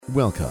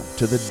Welcome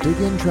to the Dig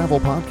In Travel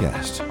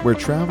Podcast, where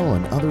travel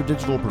and other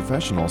digital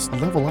professionals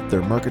level up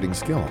their marketing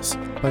skills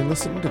by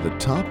listening to the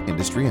top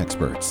industry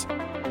experts.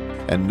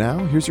 And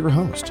now, here's your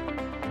host,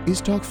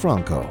 Istok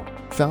Franco,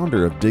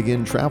 founder of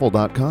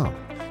digintravel.com,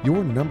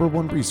 your number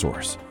one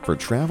resource for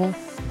travel,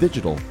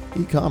 digital,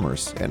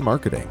 e-commerce, and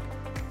marketing.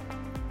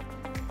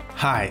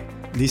 Hi,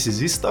 this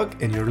is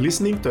Istok, and you're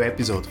listening to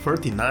episode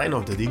 39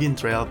 of the Dig In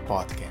Travel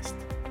Podcast.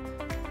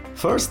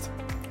 First,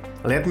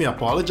 let me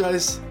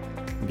apologize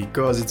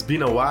because it's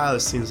been a while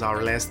since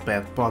our last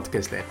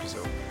podcast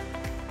episode.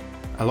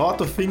 A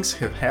lot of things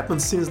have happened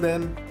since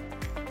then.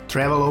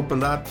 Travel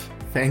opened up.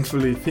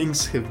 Thankfully,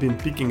 things have been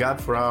picking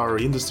up for our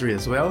industry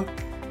as well.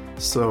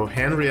 So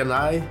Henry and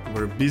I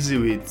were busy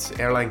with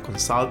airline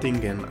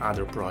consulting and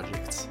other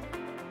projects.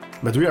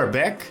 But we are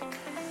back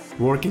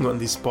working on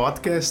this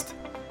podcast,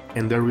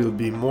 and there will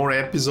be more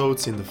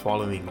episodes in the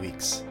following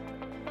weeks.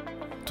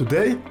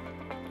 Today,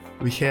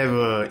 we have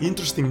an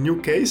interesting new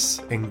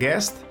case and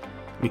guest,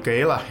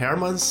 Michaela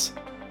Hermans,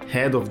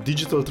 Head of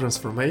Digital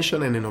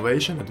Transformation and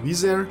Innovation at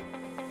Wizz Air.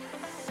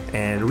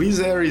 And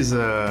Wizz Air is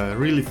a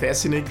really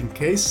fascinating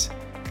case,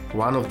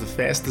 one of the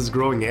fastest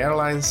growing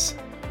airlines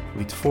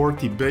with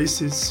 40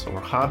 bases or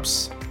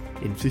hubs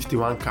in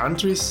 51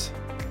 countries.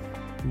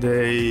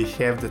 They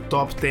have the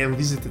top 10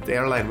 visited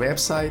airline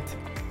website,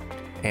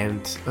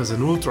 and as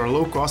an ultra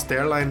low cost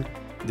airline,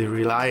 they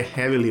rely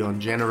heavily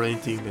on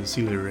generating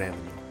ancillary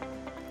revenue.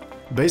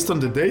 Based on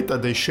the data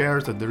they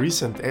shared at the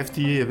recent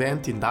FTA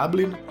event in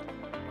Dublin,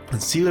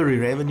 ancillary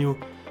revenue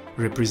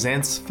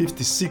represents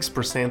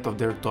 56% of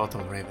their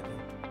total revenue.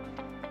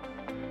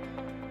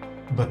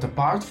 But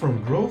apart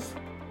from growth,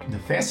 the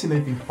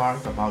fascinating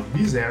part about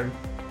Wizz Air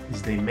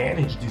is they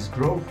manage this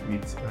growth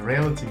with a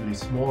relatively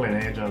small and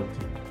agile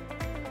team.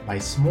 By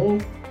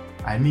small,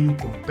 I mean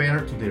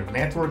compared to their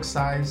network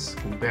size,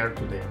 compared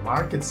to their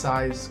market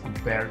size,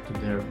 compared to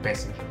their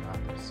passenger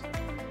numbers.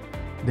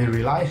 They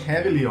rely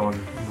heavily on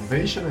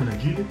innovation and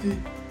agility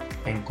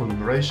and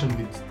collaboration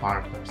with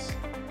partners.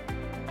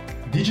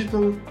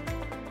 Digital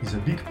is a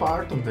big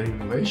part of their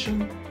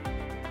innovation,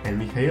 and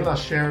Michaela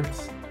shared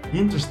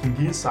interesting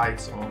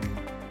insights on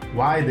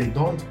why they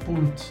don't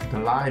put the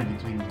line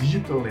between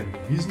digital and the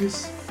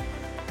business,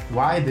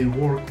 why they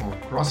work on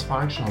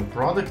cross-functional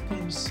product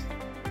teams,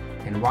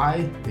 and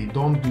why they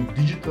don't do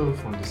digital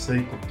for the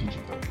sake of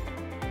digital.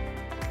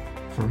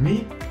 For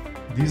me,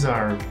 these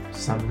are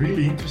some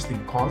really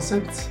interesting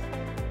concepts,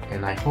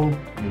 and I hope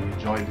you'll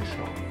enjoy the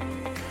show.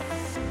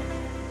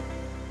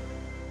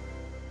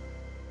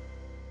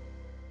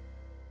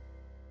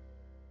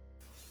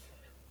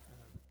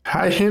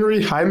 Hi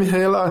Henry, hi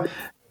Michaela.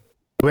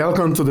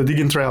 Welcome to the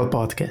Dig In Travel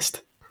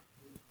Podcast.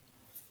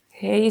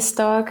 Hey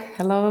Stock,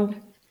 hello.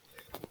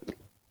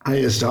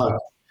 Hi Stock.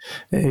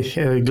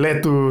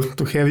 Glad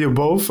to have you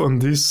both on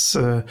this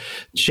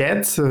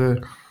chat.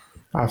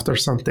 After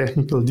some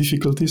technical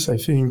difficulties, I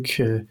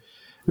think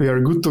we are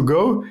good to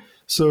go.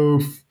 So,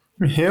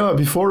 Michaela,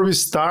 before we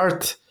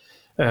start,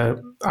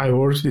 I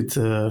worked with,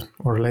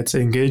 or let's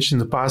say engaged in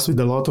the past with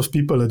a lot of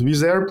people at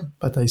Wizz Air,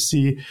 but I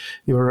see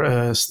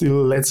you're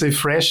still, let's say,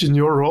 fresh in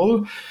your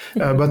role.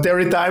 But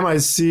every time I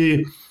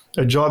see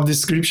a job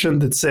description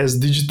that says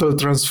digital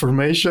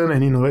transformation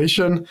and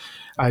innovation,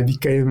 I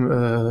became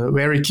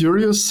very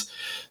curious.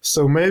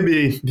 So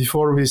maybe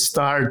before we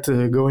start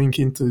going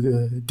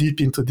deep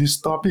into these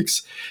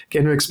topics,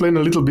 can you explain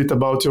a little bit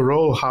about your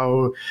role,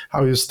 how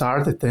you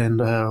started, and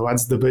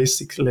what's the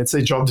basic, let's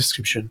say, job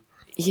description?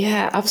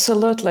 Yeah,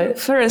 absolutely.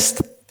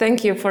 First,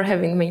 thank you for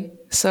having me.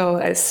 So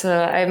as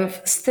I'm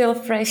still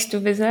fresh to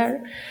Wizz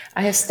Air,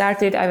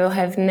 I will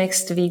have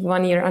next week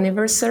 1 year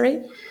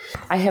anniversary.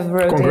 I have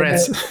worked.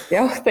 Congrats.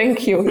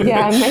 Thank you.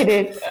 Yeah, I made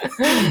it.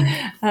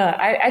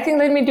 I think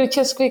let me do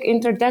just a quick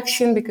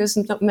introduction because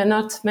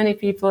not many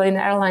people in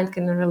airline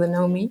can really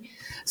know me.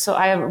 So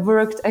I have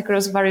worked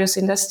across various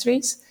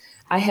industries.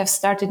 I have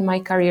started my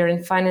career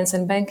in finance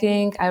and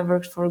banking. I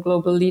worked for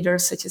global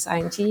leaders such as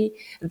ING.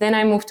 Then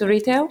I moved to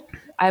retail.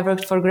 I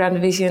worked for Grand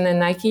Vision and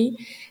Nike,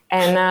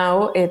 and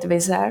now at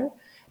Wizz Air.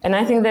 And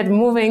I think that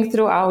moving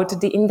throughout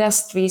the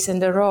industries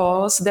and the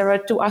roles, there are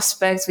two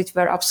aspects which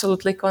were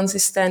absolutely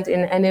consistent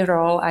in any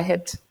role I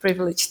had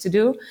privilege to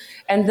do.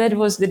 And that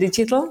was the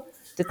digital,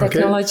 the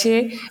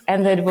technology,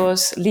 and that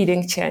was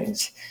leading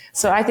change.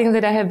 So I think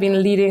that I have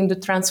been leading the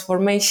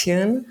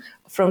transformation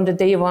from the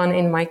day one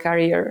in my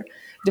career.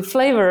 The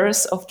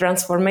flavors of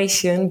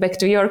transformation, back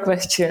to your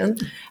question,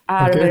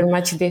 are very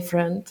much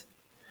different.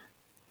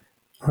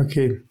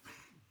 Okay.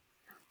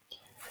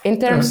 In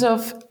terms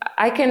of,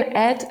 I can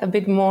add a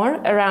bit more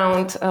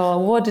around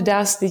what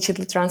does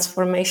digital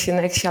transformation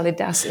actually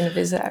does in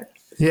Wizz Air.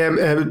 Yeah,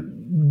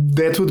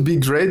 that would be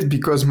great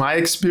because my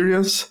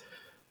experience,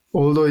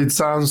 although it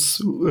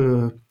sounds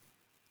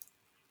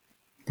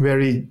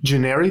very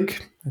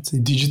generic, let's say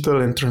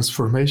digital and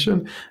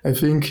transformation, I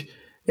think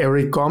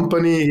every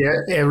company,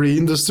 every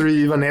industry,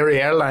 even every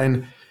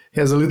airline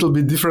has a little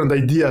bit different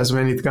ideas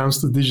when it comes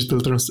to digital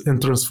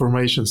and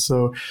transformation.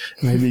 So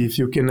maybe if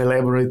you can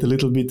elaborate a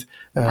little bit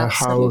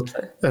how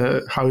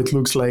it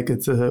looks like at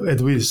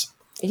Wizz.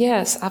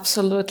 Yes,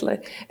 absolutely.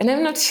 And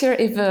I'm not sure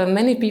if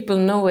many people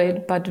know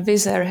it, but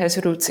Wizz Air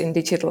has roots in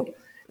digital.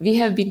 We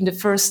have been the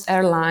first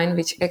airline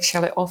which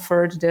actually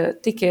offered the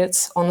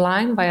tickets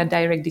online via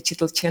direct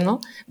digital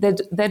channel.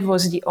 That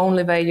was the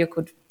only way you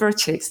could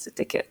purchase the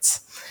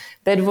tickets.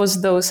 That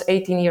was those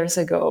 18 years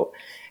ago.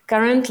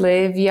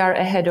 Currently, we are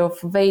ahead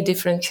of way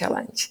different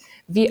challenge.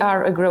 We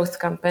are a growth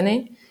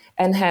company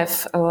and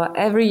have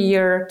every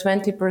year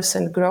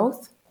 20%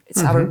 growth.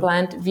 It's our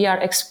plan. We are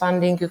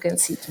expanding, you can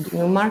see, to the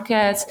new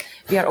markets.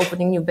 We are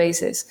opening new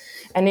bases.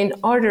 And in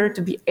order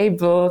to be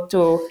able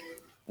to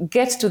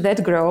get to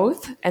that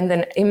growth and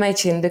then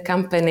imagine the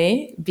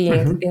company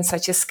being in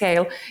such a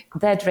scale,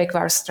 that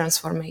requires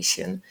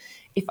transformation.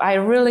 If I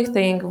really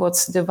think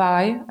what's the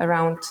why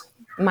around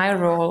my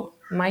role,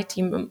 my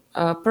team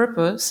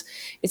purpose,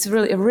 it's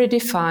really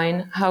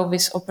redefine how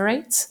this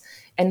operates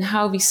and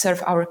how we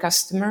serve our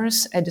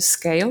customers at a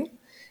scale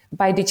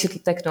by digital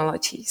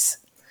technologies.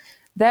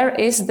 There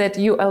is that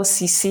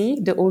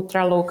ULCC, the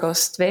ultra low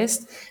cost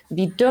twist.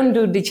 We don't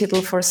do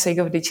digital for sake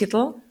of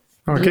digital.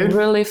 Okay. We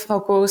really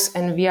focus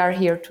and we are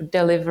here to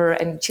deliver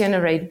and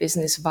generate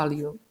business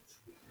value.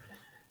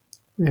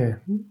 Yeah,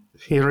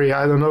 Henry,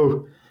 I don't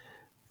know.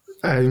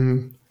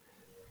 I'm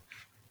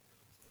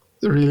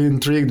really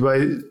intrigued by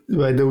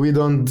the we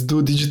don't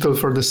do digital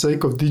for the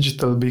sake of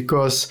digital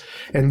because,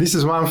 and this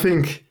is one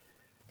thing,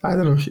 I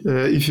don't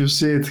know if you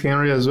see it,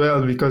 Henry, as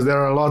well, because there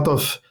are a lot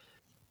of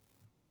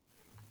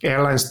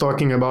airlines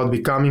talking about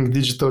becoming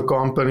digital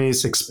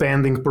companies,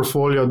 expanding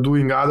portfolio,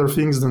 doing other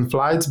things than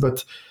flights.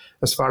 But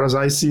as far as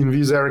I see in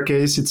Wizz Air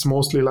case, it's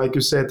mostly, like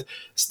you said,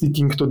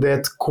 sticking to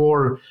that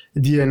core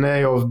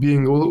DNA of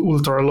being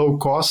ultra low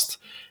cost,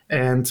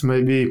 and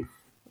maybe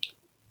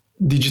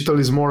digital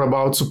is more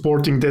about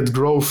supporting that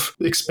growth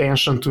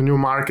expansion to new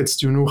markets,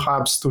 to new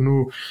hubs, to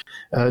new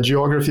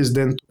geographies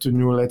than to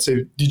new, let's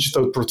say,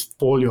 digital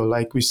portfolio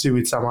like we see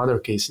with some other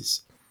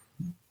cases.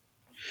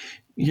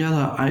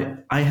 Yeah,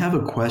 I have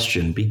a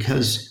question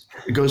because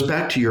it goes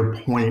back to your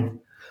point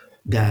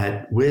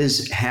that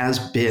Wizz has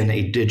been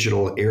a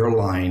digital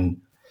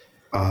airline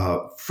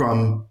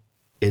from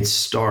its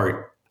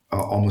start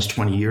almost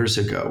 20 years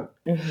ago.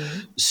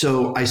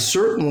 So I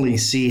certainly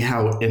see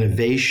how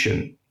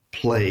innovation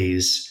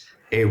plays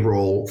a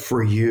role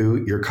for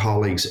you, your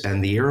colleagues,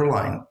 and the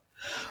airline.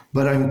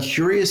 But I'm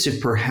curious if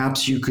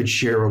perhaps you could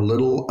share a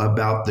little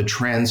about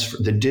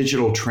the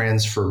digital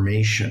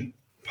transformation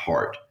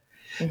part.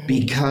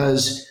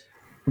 Because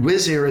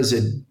Wizz Air is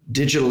a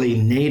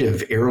digitally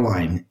native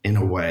airline in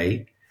a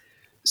way.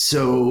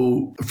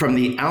 So from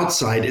the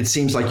outside, it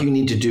seems like you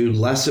need to do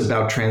less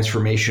about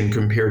transformation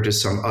compared to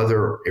some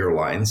other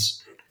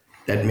airlines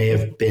that may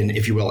have been,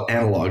 if you will,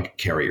 analog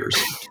carriers.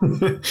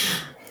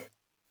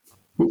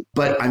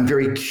 But I'm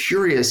very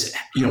curious,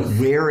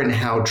 where and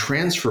how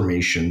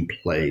transformation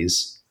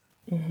plays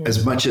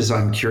as much as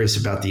I'm curious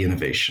about the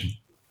innovation.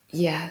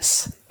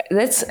 Yes.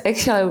 That's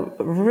actually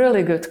a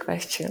really good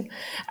question.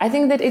 I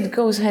think that it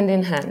goes hand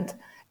in hand.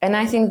 And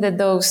I think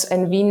that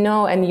and we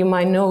know, and you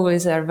might know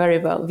Wizz Air very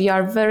well, we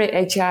are very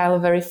agile,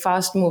 very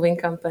fast-moving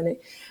company.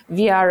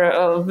 We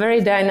are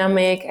very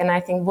dynamic, and I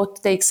think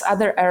what takes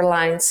other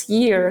airlines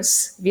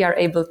years, we are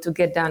able to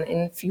get done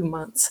in a few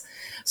months.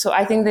 So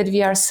I think that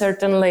we are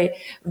certainly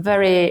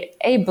very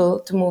able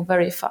to move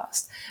very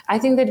fast. I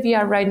think that we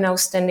are right now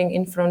standing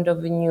in front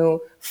of a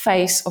new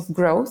phase of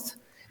growth,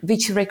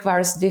 which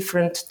requires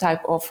different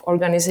type of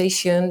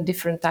organization,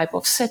 different type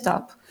of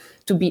setup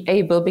to be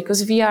able,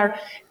 because we are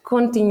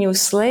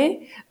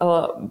continuously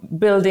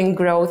building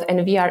growth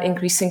and we are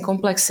increasing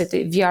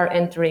complexity. We are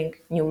entering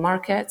new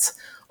markets,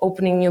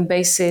 opening new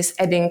bases,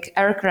 adding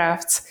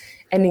aircrafts,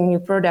 adding new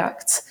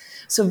products.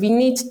 So we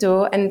need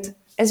to, and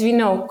as we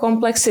know,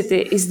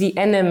 complexity is the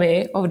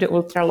enemy of the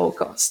ultra low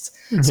cost.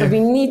 So we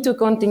need to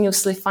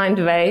continuously find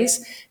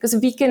ways, because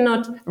we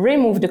cannot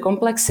remove the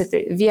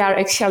complexity. We are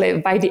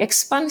actually, by the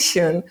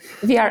expansion,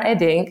 we are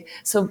adding.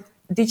 So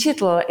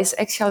digital is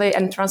actually,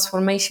 and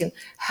transformation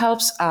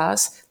helps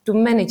us to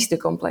manage the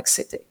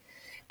complexity.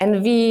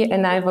 And we,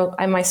 and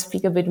I might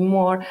speak a bit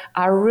more,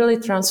 are really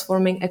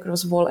transforming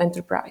across whole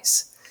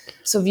enterprise.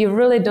 So we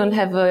really don't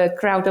have a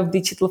crowd of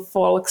digital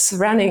folks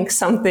running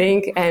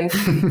something, and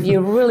we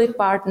really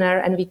partner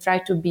and we try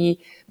to be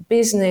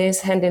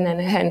business hand in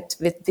hand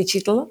with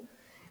digital,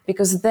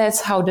 because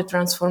that's how the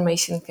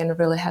transformation can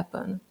really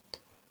happen.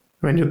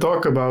 When you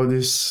talk about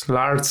this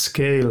large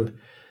scale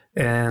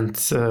and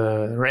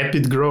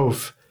rapid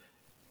growth,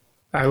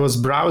 I was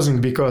browsing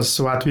because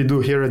what we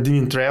do here at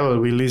Digin Travel,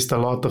 we list a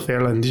lot of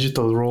airline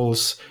digital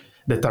roles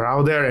that are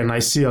out there, and I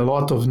see a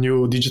lot of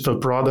new digital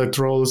product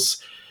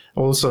roles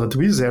also at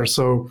Wizz Air.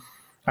 So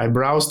I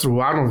browsed through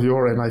one of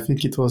your, and I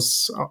think it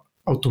was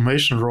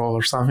automation role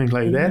or something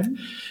like that.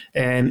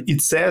 And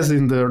it says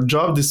in the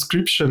job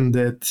description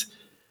that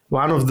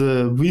one of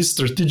the Wizz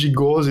strategic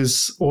goals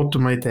is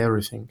automate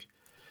everything.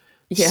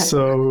 Yeah.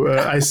 So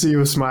I see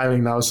you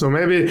smiling now. So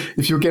maybe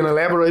if you can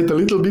elaborate a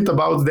little bit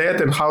about that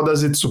and how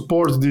does it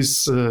support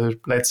this,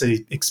 let's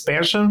say,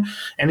 expansion,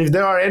 and if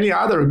there are any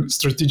other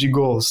strategic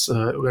goals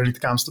when it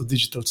comes to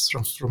digital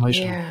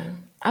transformation. Yeah,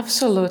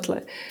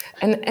 absolutely.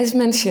 And as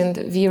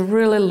mentioned, we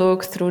really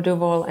look through the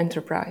whole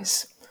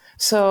enterprise.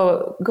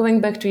 So going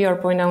back to your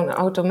point on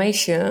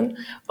automation,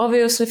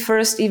 obviously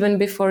first, even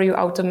before you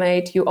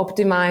automate, you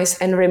optimize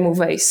and remove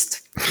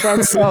waste.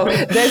 That's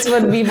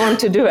what we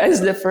want to do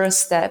as the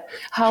first step.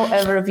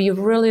 However, we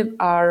really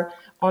are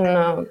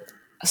on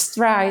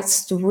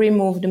strides to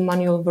remove the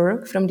manual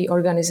work from the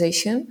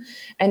organization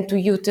and to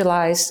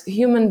utilize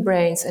human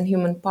brains and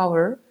human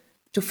power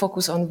to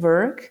focus on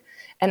work.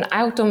 And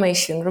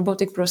automation,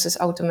 robotic process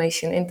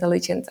automation,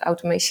 intelligent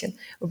automation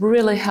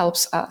really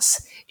helps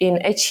us in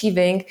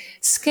achieving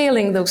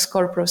scaling those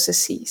core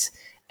processes.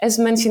 As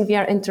mentioned, we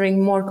are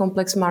entering more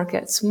complex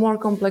markets, more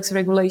complex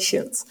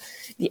regulations.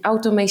 The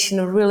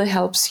automation really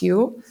helps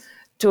you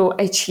to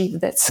achieve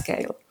that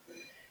scale.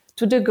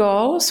 To the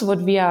goals, what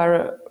we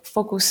are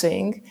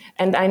focusing,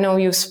 and I know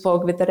you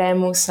spoke with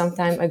Remu some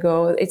time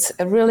ago, it's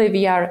really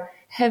we are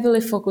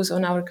heavily focused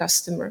on our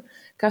customer.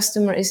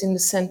 Customer is in the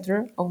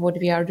center of what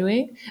we are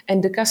doing,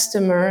 and the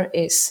customer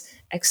is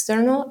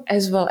external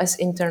as well as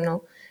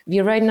internal. We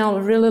right now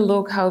really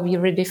look how we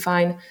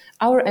redefine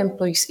our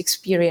employees'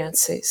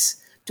 experiences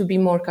to be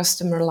more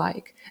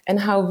customer-like and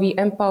how we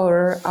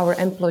empower our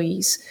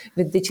employees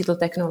with digital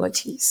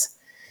technologies.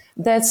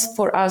 That's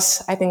for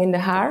us, I think, in the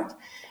heart.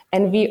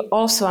 And we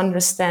also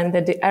understand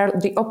that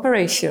the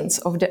operations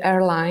of the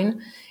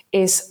airline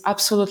is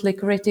absolutely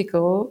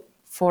critical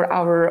for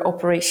our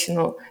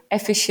operational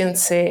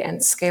efficiency and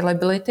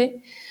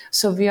scalability.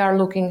 So we are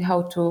looking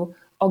how to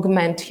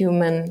augment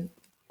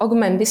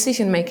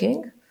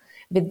decision-making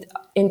with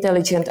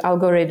intelligent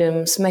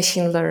algorithms,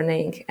 machine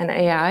learning, and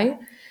AI.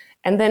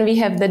 And then we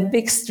have that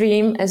big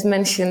stream, as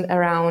mentioned,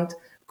 around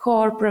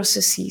core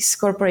processes,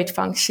 corporate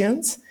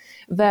functions,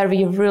 where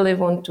we really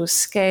want to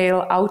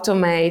scale,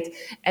 automate,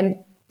 and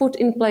put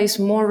in place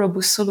more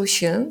robust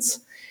solutions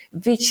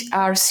which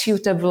are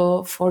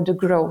suitable for the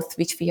growth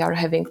which we are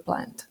having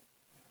planned.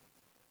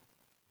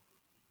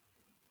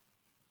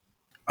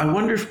 I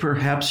wonder if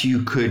perhaps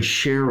you could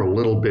share a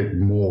little bit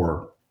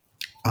more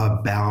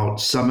about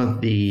some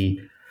of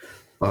the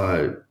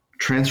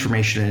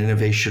transformation and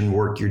innovation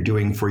work you're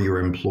doing for your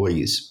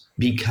employees.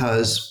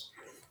 Because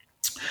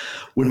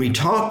when we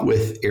talk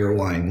with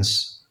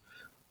airlines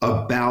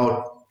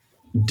about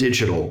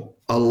digital,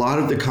 a lot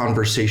of the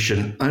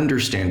conversation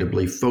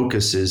understandably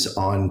focuses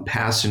on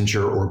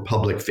passenger or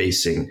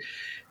public-facing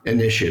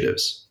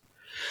initiatives.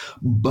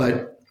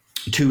 But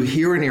to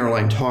hear an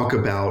airline talk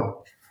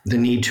about the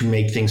need to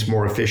make things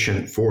more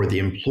efficient for the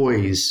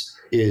employees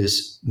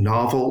is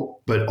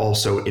novel, but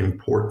also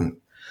important.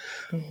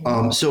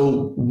 Mm-hmm.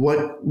 So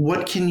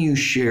what can you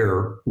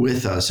share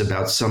with us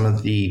about some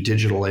of the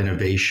digital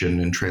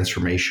innovation and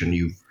transformation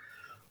you've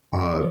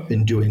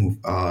been doing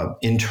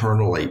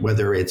internally,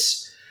 whether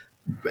it's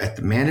at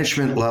the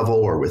management level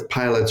or with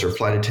pilots or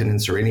flight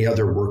attendants or any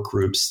other work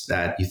groups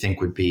that you think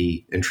would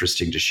be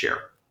interesting to share?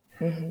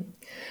 Mm-hmm.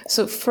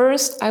 So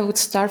first, I would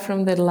start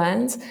from the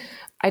lens.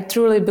 I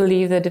truly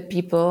believe that the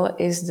people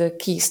is the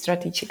key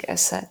strategic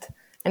asset.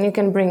 And you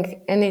can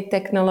bring any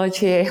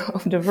technology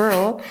of the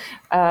world,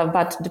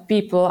 but the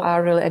people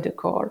are really at the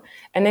core.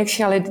 And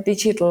actually, the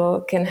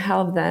digital can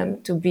help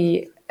them to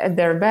be at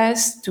their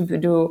best, to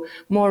do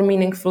more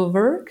meaningful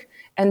work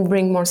and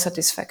bring more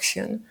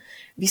satisfaction.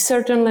 We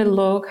certainly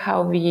look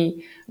how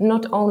we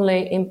not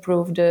only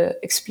improve the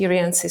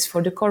experiences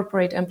for the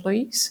corporate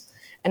employees,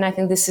 and I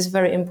think this is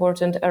very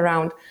important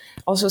around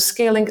also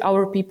scaling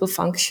our people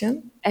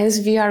function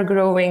as we are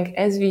growing,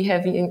 as we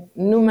have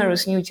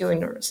numerous new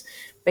joiners.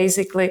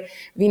 Basically,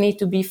 we need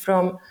to be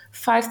from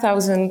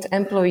 5,000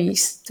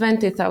 employees,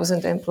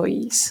 20,000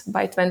 employees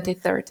by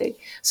 2030.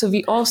 So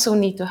we also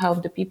need to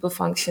help the people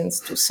functions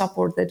to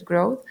support that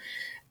growth,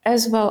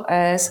 as well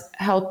as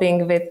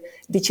helping with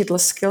digital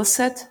skill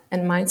set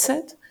and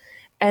mindset.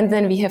 And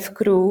then we have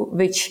crew,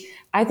 which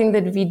I think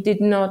that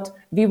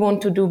we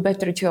want to do a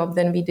better job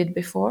than we did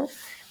before.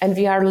 And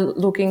we are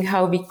looking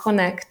how we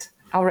connect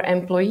our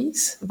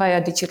employees via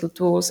digital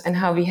tools and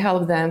how we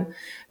help them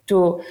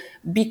to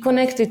be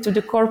connected to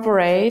the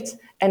corporate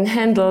and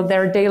handle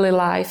their daily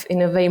life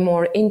in a way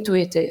more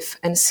intuitive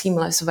and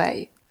seamless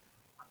way.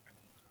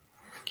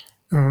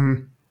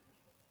 When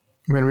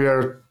we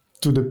are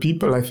to the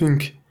people, I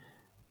think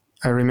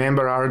I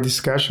remember our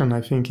discussion,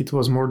 I think it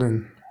was more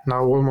than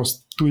now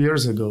almost 2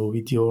 years ago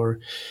with your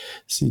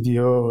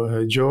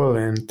CDO, Joel,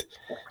 and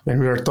when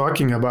we were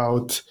talking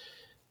about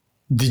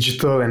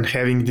digital and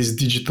having this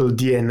digital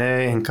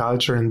DNA and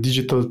culture and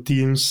digital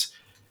teams,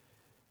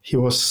 he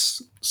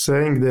was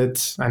saying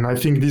that, and I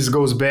think this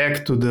goes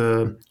back to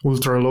the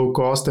ultra low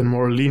cost and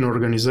more lean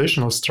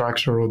organizational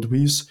structure of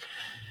Wizz.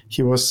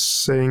 He was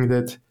saying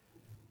that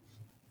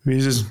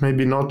Wizz is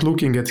maybe not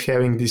looking at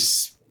having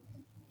this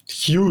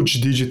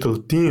huge digital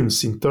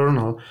teams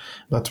internal,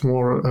 but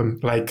more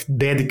like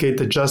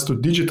dedicated just to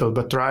digital,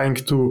 but trying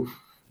to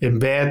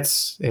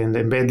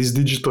embed this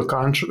digital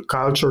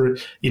culture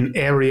in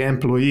every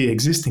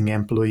existing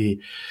employee.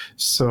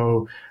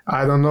 So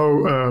I don't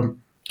know,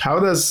 how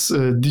does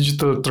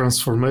digital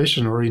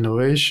transformation or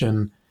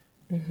innovation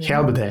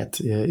help that?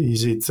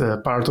 Is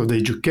it part of the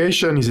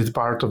education? Is it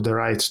part of the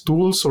right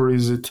tools, or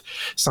is it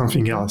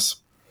something else?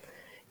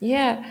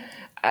 Yeah,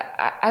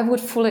 I would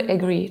fully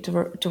agree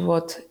to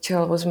what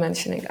Joel was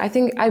mentioning.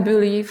 I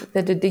believe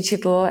that the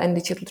digital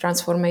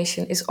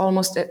transformation is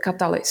almost a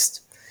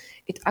catalyst.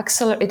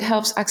 It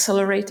helps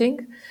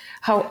accelerating.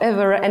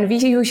 However, and we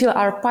usually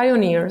are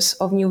pioneers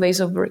of new ways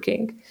of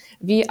working.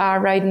 We are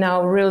right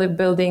now really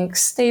building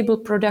stable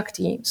product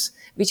teams,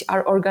 which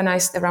are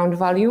organized around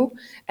value,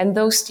 and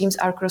those teams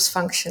are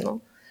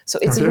cross-functional. So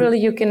it's really,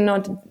 you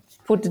cannot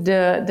put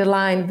the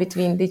line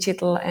between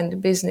digital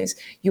and business.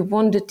 You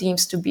want the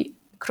teams to be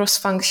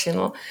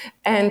cross-functional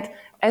and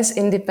as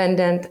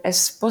independent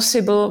as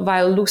possible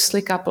while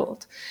loosely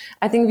coupled.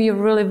 I think we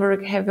really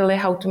work heavily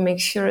how to make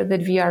sure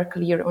that we are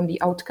clear on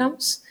the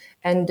outcomes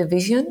and the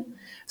vision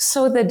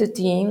so that the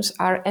teams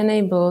are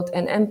enabled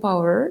and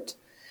empowered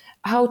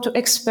how to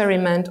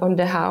experiment on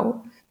the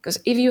how. Because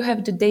if you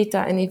have the data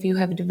and if you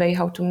have the way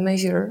how to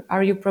measure,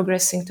 are you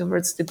progressing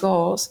towards the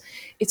goals,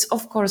 it's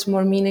of course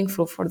more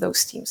meaningful for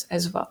those teams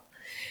as well.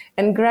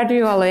 And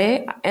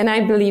gradually, and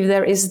I believe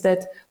there is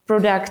that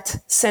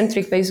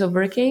product-centric ways of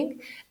working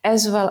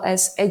as well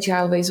as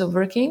agile ways of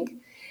working.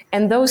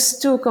 And those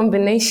two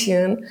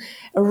combinations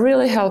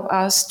really help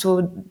us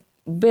to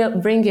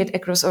bring it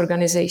across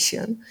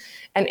organization.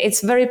 And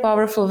it's very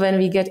powerful when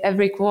we get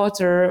every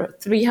quarter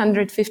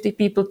 350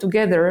 people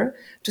together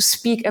to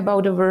speak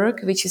about the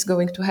work which is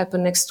going to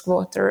happen next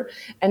quarter.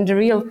 And the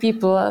real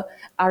people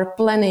are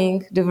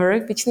planning the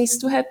work which needs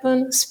to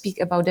happen, speak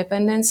about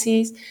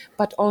dependencies,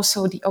 but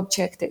also the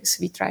objectives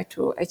we try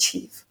to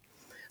achieve.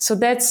 So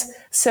that's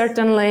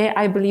certainly,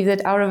 I believe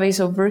that our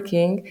ways of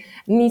working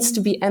needs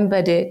to be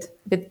embedded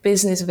with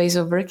business ways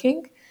of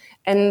working.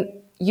 And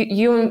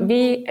you and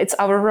me, it's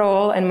our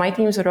role and my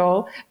team's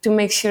role to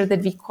make sure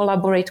that we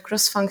collaborate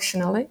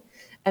cross-functionally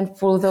and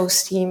pull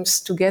those teams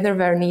together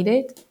where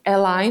needed,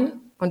 align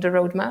on the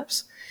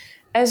roadmaps,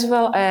 as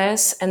well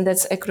as, and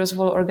that's across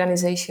whole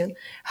organization,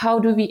 how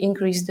do we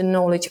increase the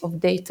knowledge of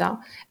data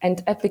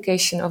and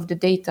application of the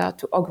data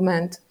to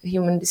augment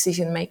human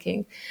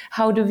decision-making?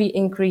 How do we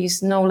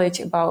increase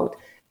knowledge about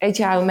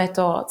agile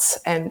methods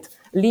and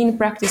lean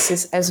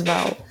practices as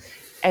well,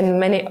 and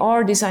many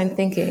are design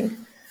thinking?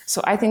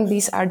 So I think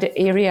these are the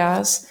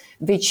areas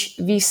which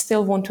we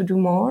still want to do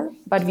more,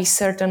 but we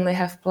certainly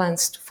have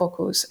plans to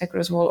focus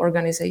across whole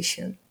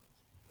organization.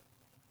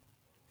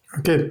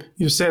 Okay,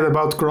 you said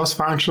about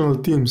cross-functional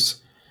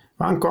teams.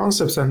 One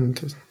concept,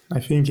 and I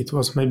think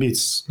maybe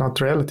it's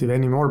not relative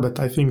anymore, but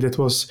I think that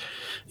was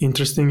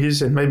interesting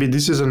is, and maybe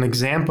this is an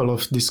example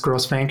of these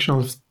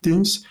cross-functional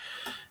teams,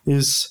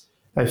 is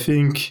I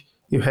think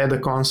you had a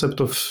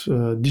concept of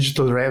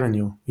digital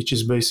revenue, which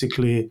is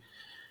basically,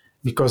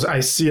 because I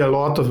see a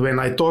lot of when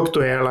I talk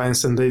to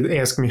airlines and they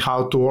ask me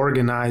how to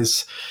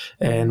organize,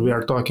 and we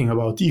are talking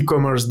about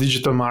e-commerce,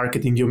 digital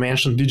marketing, you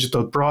mentioned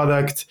digital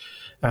product,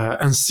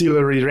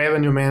 ancillary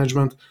revenue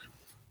management.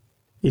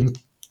 In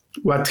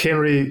what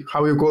Henry,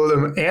 how you call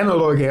them,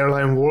 analog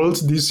airline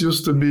worlds, this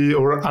used to be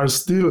or are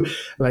still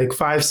like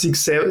 5, 6,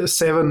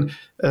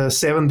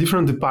 7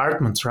 different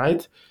departments,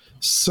 right?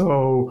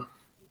 So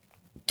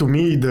to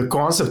me, the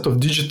concept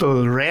of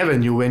digital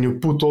revenue, when you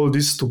put all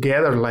this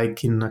together,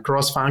 like in a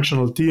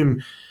cross-functional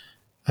team,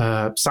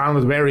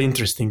 sounded very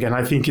interesting. And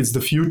I think it's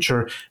the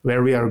future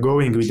where we are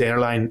going with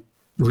airline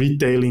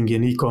retailing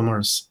and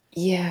e-commerce.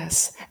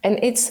 Yes. And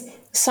it's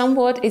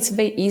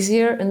way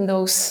easier in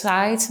those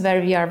sites where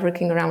we are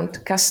working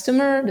around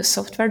customer, the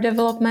software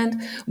development.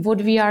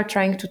 What we are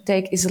trying to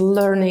take is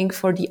learning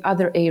for the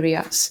other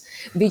areas,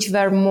 which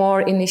were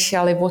more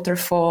initially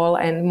waterfall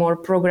and more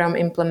program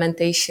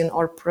implementation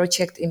or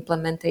project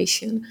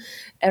implementation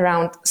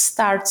around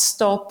start,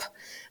 stop.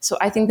 So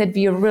I think that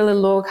we really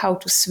look how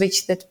to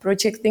switch that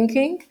project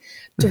thinking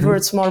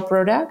towards more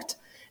product.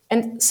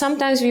 And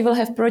sometimes we will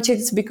have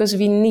projects because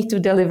we need to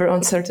deliver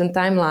on certain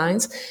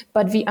timelines,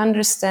 but we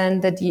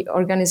understand that the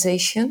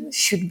organization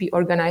should be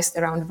organized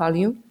around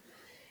value.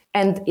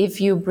 And if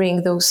you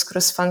bring those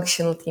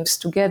cross-functional teams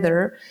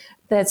together,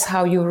 that's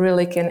how you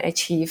really can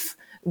achieve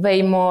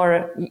way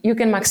more. You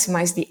can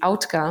maximize the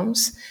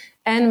outcomes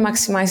and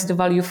maximize the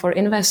value for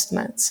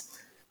investments.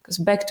 Because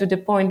back to the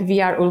point, we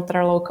are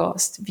ultra low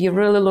cost. We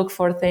really look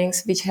for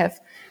things which have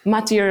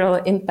material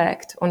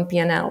impact on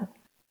P&L.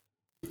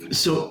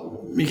 So,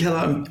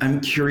 Michaela, I'm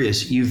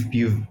curious. You've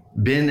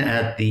been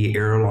at the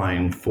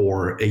airline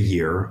for a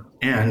year,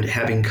 and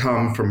having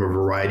come from a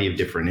variety of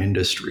different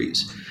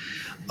industries,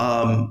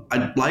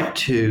 I'd like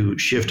to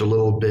shift a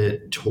little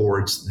bit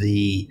towards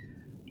the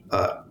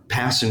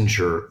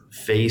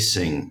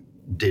passenger-facing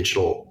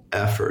digital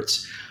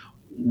efforts.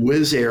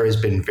 Wizz Air has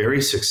been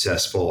very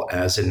successful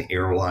as an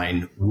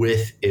airline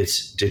with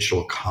its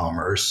digital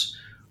commerce,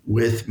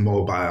 with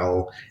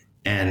mobile,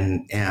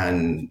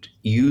 and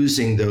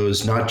using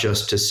those not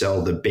just to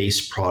sell the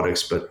base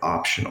products, but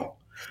optional.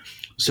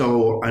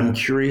 So I'm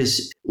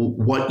curious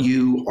what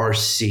you are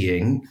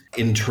seeing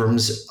in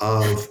terms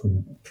of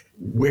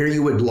where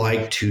you would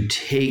like to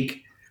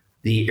take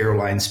the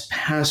airline's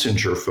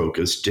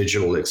passenger-focused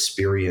digital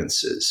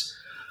experiences.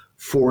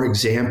 For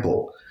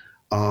example,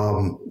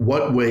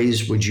 what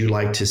ways would you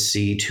like to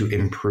see to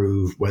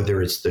improve,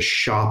 whether it's the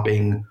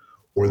shopping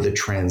or the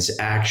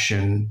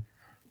transaction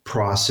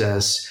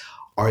process?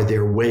 Are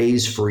there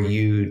ways for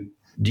you,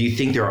 do you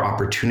think there are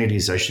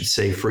opportunities, I should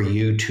say, for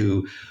you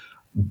to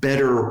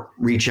better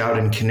reach out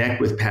and connect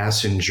with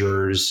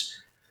passengers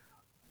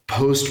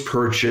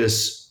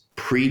post-purchase,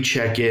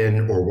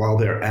 pre-check-in, or while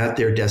they're at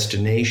their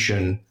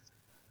destination,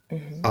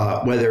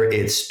 whether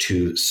it's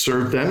to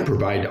serve them,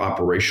 provide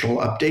operational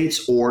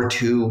updates, or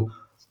to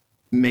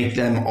make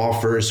them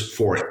offers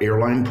for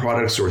airline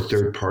products or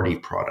third-party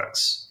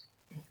products?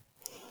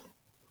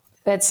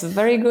 That's a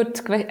very good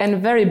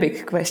and very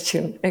big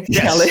question, actually.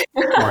 Yes,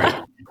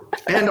 right.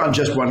 And on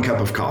just one cup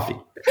of coffee.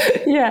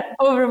 Yeah,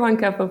 over one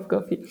cup of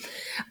coffee.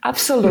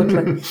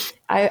 Absolutely.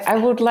 I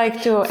would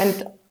like to,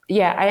 and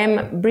yeah, I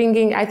am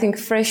bringing, I think,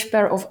 fresh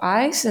pair of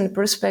eyes and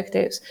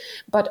perspectives.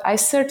 But I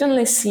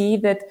certainly see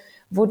that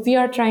what we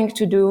are trying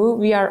to do,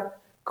 we are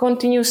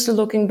continuously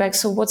looking back.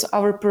 So what's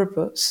our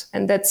purpose?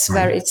 And that's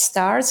where it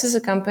starts as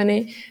a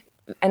company.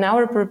 And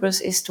our purpose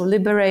is to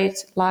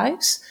liberate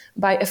lives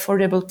by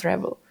affordable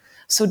travel.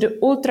 So the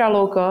ultra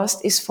low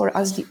cost is for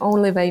us the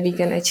only way we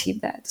can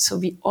achieve that. So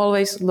we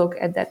always look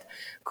at that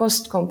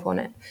cost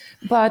component.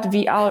 But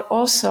we are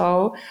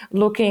also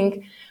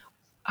looking,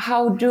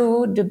 how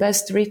do the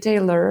best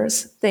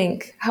retailers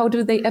think? How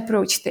do they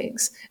approach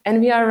things? And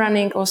we are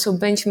running also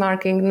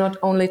benchmarking not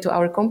only to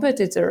our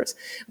competitors,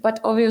 but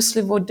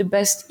obviously what the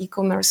best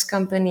e-commerce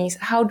companies,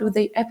 how do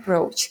they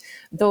approach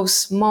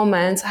those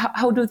moments?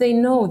 How do they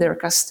know their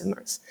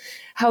customers?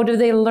 How do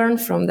they learn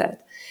from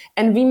that?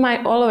 And we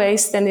might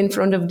always stand in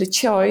front of the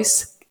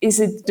choice,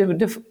 is it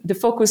the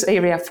focus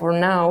area for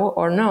now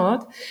or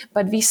not?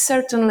 But we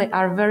certainly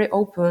are very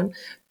open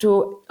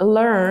to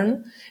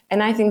learn.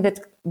 And I think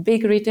that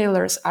big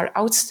retailers are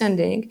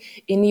outstanding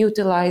in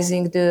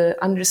utilizing the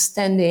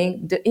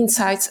understanding, the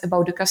insights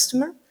about the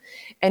customer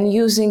and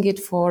using it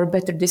for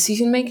better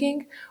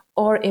decision-making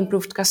or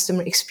improved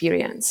customer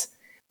experience,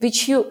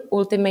 which you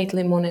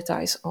ultimately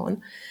monetize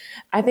on.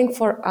 I think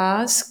for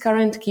us,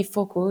 current key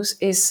focus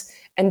is,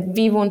 and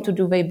we want to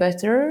do way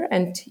better,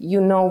 and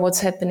you know what's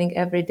happening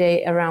every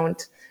day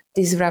around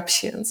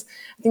disruptions.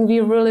 I think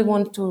we really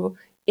want to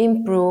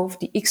improve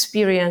the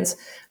experience,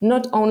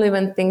 not only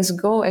when things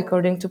go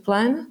according to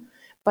plan,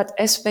 but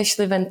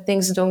especially when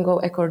things don't go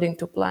according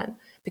to plan.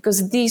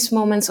 Because these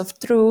moments of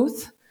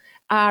truth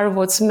are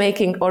what's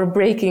making or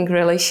breaking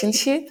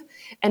relationship.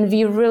 And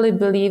we really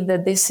believe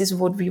that this is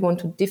what we want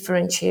to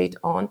differentiate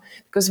on,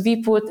 because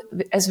we put,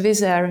 as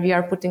Wizz Air, we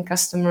are putting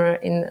customer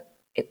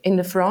in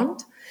the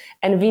front.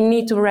 And we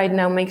need to right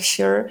now make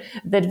sure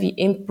that we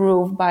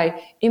improve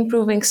by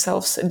improving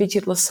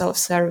digital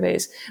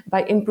self-service,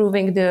 by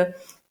improving the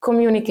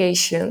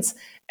communications,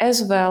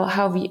 as well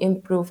how we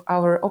improve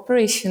our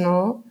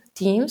operational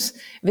teams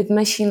with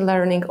machine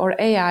learning or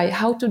AI,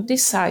 how to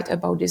decide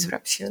about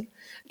disruption,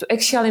 to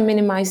actually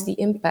minimize the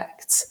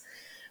impacts.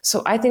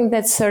 So I think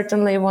that's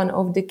certainly one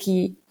of the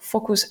key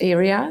focus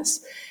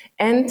areas.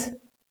 And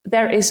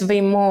there is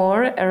way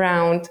more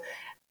around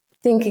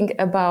thinking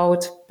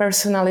about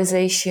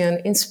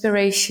personalization,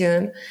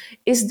 inspiration.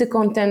 Is the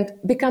content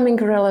becoming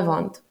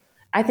relevant?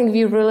 I think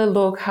we really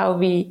look how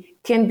we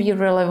can be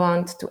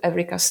relevant to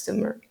every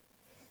customer.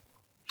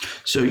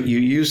 So you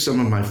use some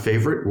of my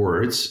favorite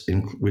words,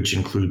 which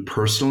include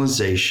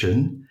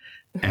personalization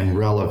and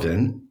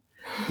relevant,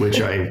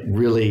 which I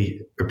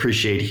really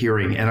appreciate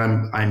hearing. And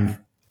I'm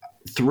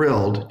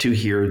thrilled to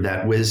hear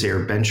that Wizz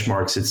Air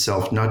benchmarks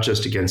itself not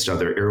just against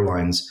other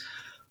airlines,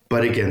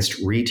 but against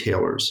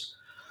retailers.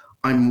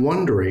 I'm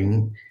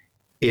wondering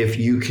if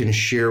you can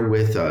share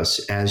with us,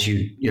 as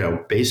you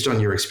know, based on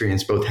your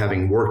experience, both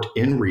having worked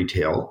in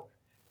retail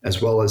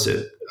as well as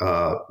at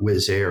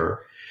Wizz Air,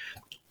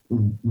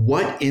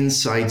 what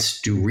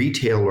insights do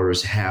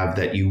retailers have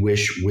that you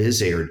wish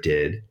Wizz Air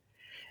did?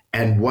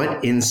 And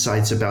what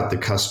insights about the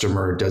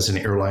customer does an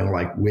airline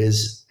like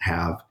Wizz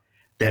have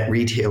that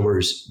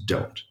retailers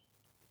don't?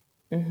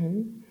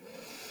 Mm-hmm.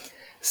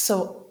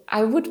 So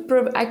I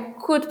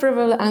could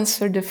probably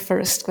answer the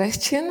first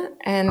question.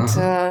 And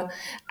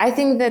I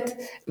think that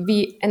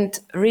we and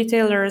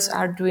retailers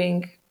are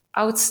doing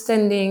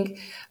outstanding.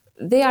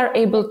 They are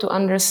able to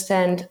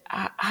understand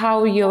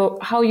how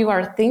you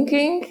are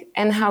thinking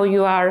and how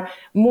you are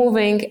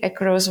moving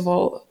across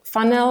the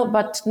funnel,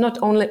 but not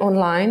only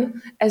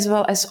online, as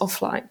well as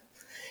offline.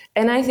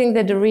 And I think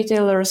that the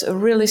retailers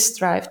really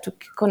strive to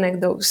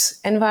connect those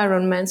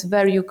environments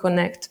where you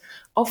connect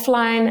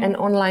offline and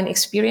online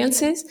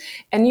experiences,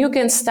 and you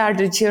can start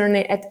the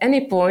journey at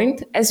any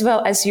point, as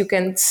well as you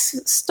can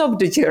stop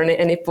the journey at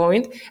any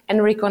point and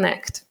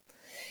reconnect.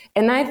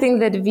 And I think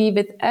that we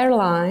with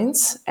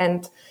airlines,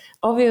 and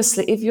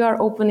obviously if you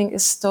are opening a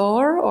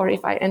store or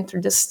if I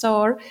enter the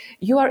store,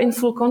 you are in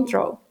full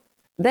control.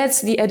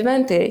 that's the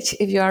advantage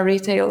if you are a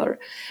retailer.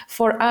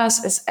 For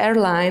us as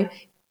airline,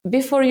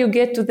 before you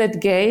get to that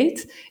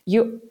gate,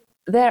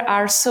 there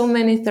are so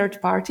many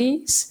third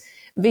parties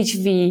which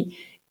we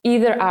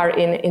either are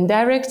in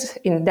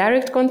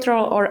direct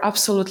control or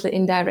absolutely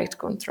indirect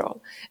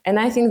control. And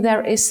I think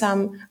there is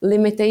some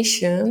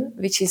limitation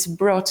which is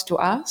brought to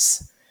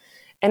us.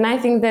 And I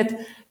think that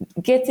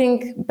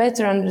getting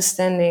better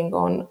understanding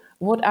on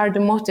what are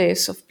the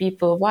motives of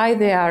people, why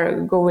they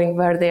are going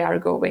where they are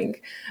going,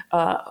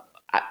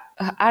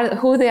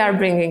 who they are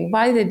bringing,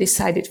 why they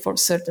decided for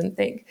certain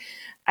thing.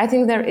 I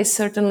think there is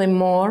certainly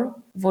more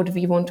what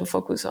we want to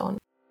focus on.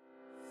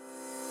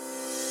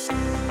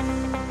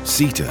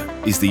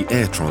 SITA is the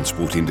air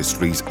transport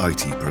industry's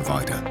IT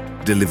provider,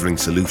 delivering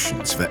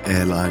solutions for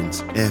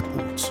airlines,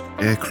 airports,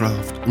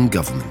 aircraft, and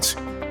governments.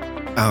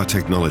 Our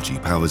technology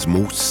powers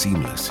more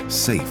seamless,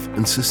 safe,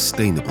 and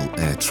sustainable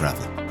air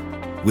travel.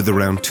 With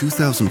around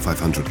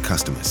 2,500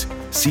 customers,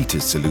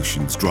 SITA's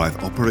solutions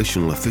drive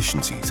operational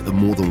efficiencies at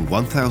more than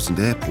 1,000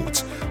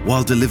 airports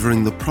while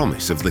delivering the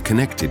promise of the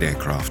connected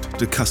aircraft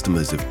to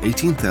customers of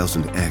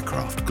 18,000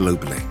 aircraft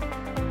globally.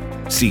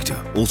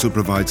 SITA also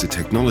provides a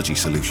technology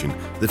solution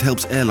that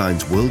helps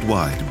airlines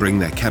worldwide bring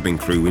their cabin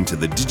crew into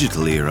the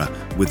digital era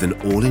with an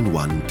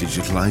all-in-one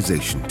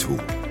digitalization tool.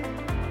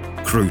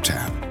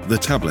 CrewTab, the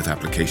tablet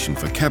application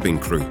for cabin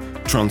crew,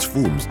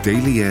 transforms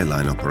daily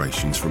airline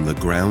operations from the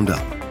ground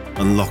up,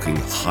 unlocking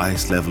the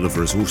highest level of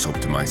resource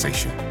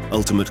optimization,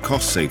 ultimate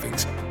cost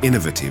savings,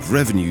 innovative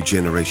revenue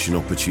generation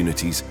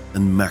opportunities,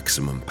 and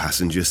maximum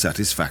passenger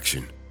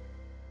satisfaction.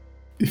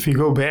 If we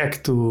go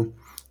back to,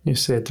 you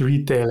said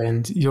retail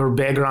and your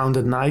background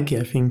at Nike,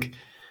 I think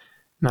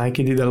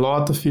Nike did a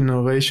lot of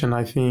innovation,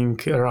 I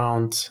think,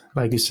 around,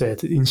 like you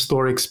said,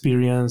 in-store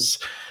experience,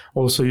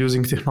 also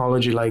using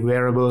technology like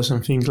wearables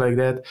and things like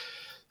that.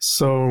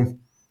 So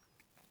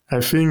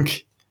I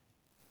think,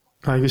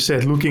 like you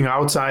said, looking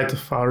outside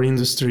of our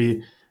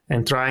industry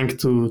and trying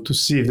to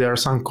see if there are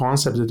some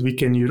concepts that we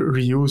can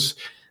reuse,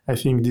 I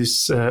think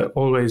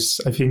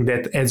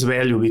that adds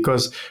value,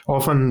 because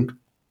often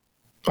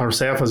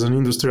ourselves as an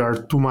industry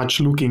are too much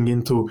looking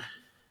into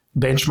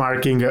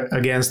benchmarking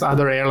against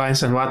other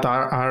airlines and what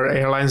our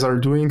airlines are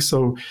doing.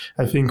 So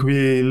I think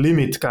we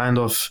limit kind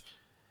of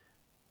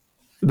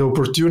the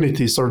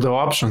opportunities or the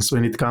options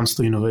when it comes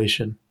to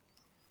innovation.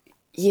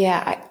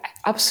 Yeah, I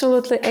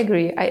absolutely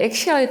agree. I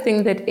actually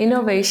think that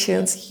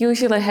innovations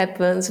usually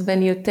happens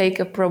when you take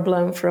a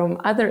problem from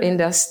other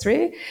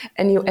industry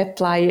and you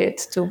apply it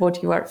to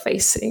what you are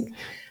facing.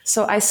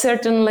 So I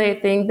certainly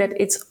think that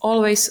it's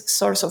always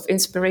source of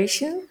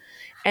inspiration,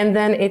 and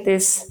then it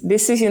is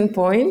decision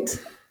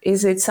point.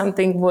 Is it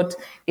something what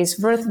is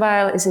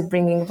worthwhile? Is it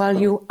bringing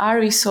value? Are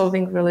we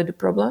solving really the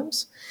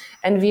problems?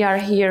 And we are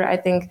here, I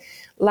think,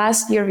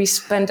 last year we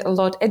spent a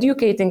lot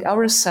educating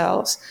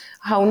ourselves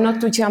how not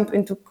to jump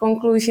into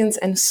conclusions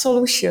and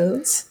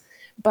solutions,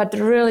 but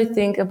really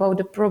think about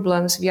the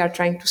problems we are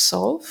trying to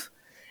solve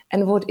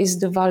and what is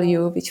the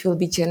value which will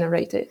be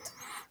generated.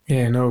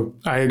 Yeah, no,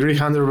 I agree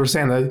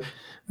 100%.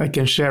 I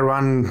can share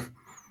one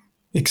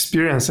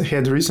experience I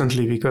had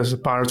recently, because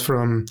apart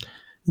from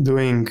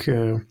doing,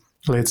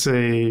 let's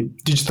say,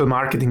 digital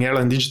marketing,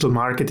 airline digital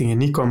marketing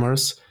and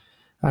e-commerce,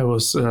 I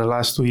was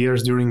last 2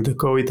 years during the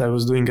COVID, I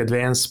was doing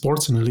advanced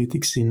sports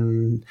analytics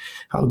and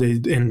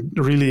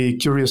really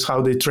curious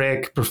how they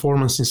track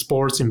performance in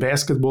sports, in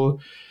basketball.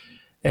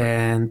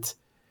 And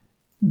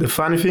the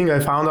funny thing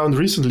I found out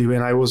recently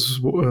when I was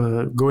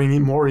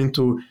going more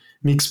into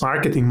mixed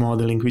marketing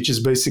modeling, which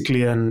is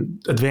basically an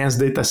advanced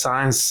data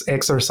science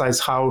exercise,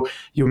 how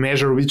you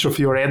measure which of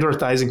your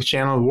advertising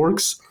channel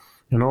works,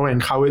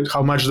 and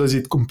how much does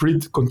it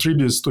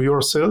contributes to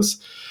your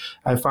sales.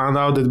 I found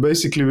out that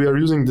basically we are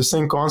using the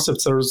same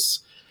concepts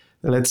as,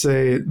 let's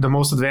say, the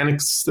most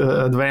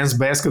advanced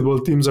basketball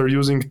teams are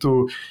using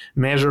to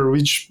measure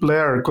which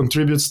player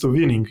contributes to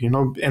winning,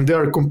 and they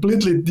are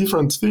completely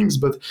different things.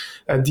 But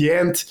at the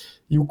end,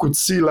 you could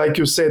see, like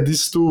you said,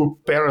 these two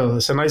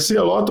parallels. And I see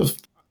a lot of,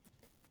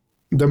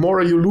 the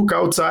more you look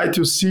outside,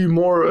 you see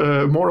more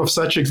of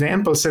such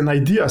examples and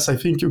ideas. I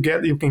think you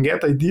can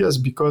get ideas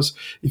because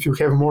if you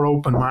have more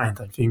open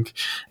mind, I think.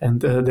 And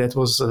that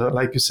was,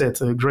 like you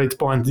said, a great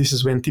point. This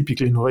is when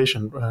typical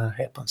innovation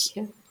happens.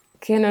 Yeah.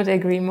 Cannot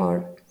agree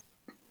more.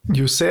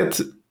 You said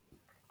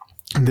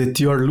that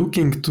you are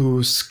looking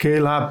to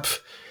scale up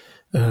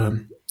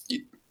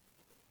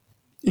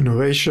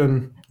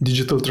innovation,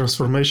 digital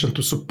transformation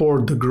to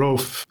support the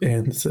growth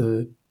and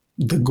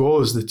the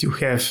goals that you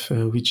have,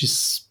 which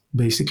is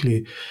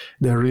basically,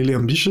 they're really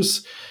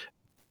ambitious.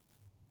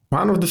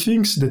 One of the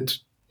things that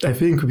I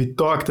think we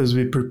talked as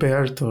we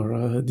prepared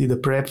or did a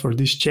prep for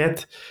this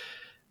chat,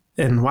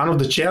 and one of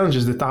the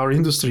challenges that our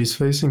industry is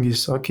facing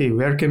is, okay,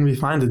 where can we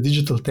find the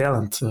digital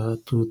talent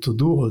to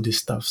do all this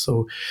stuff?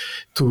 So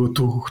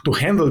to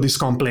handle these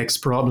complex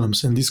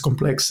problems and these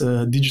complex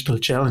digital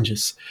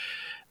challenges.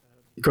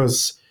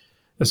 Because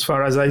as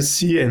far as I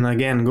see, and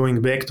again,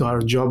 going back to our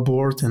job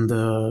board and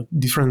the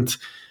different,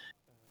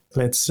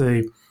 let's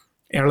say,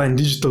 airline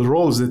digital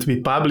roles that we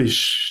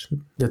publish,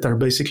 that are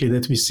basically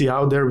that we see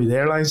out there with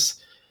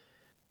airlines,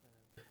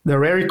 they're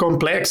very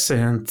complex,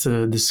 and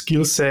the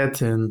skill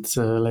set and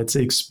let's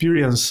say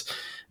experience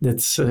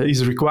that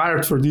is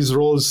required for these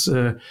roles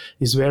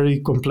is very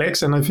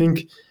complex. And I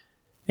think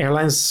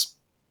airlines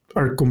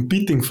are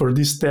competing for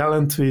this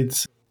talent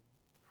with,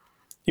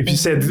 if you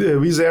said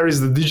Wizz Air is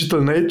the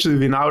digital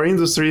native in our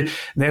industry,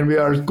 then we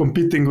are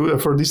competing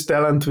for this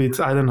talent with,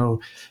 I don't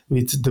know,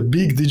 with the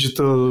big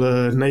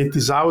digital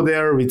natives out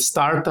there, with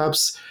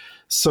startups.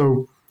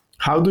 So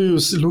how do you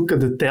look at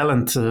the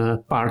talent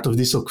part of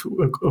this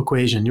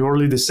equation? You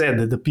already said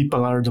that the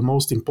people are the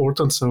most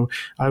important, so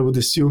I would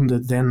assume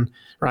that then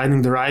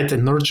finding the right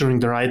and nurturing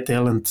the right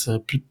talent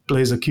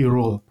plays a key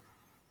role.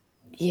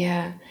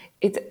 Yeah,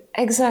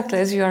 exactly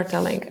as you are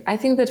telling. I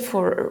think that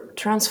for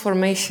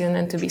transformation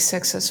and to be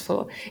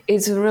successful,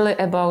 it's really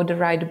about the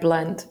right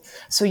blend.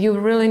 So you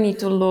really need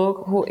to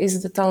look who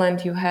is the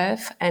talent you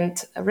have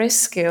and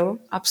reskill,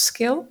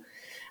 upskill.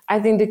 I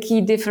think the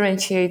key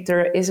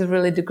differentiator is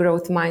really the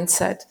growth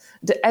mindset,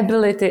 the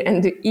ability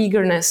and the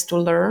eagerness to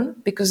learn,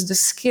 because the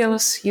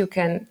skills you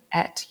can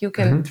add, you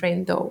can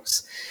train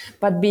those,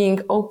 but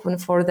being open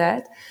for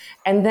that.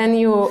 And then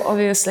you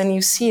obviously, and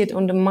you see it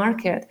on the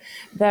market,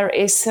 there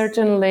is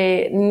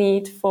certainly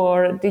need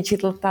for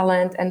digital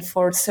talent and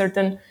for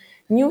certain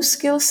new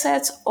skill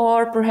sets,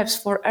 or perhaps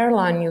for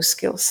airline new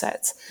skill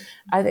sets.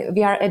 I think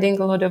we are adding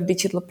a lot of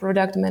digital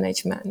product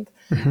management.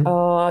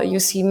 You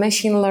see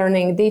machine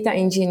learning, data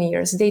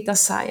engineers, data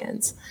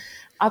science.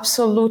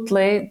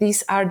 Absolutely,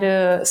 these are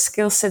the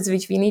skill sets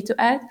which we need to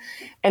add.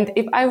 And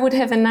if I would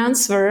have an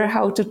answer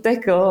how to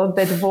tackle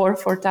that war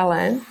for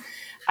talent,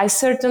 I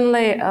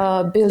certainly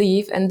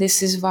believe, and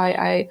this is why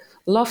I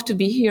love to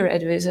be here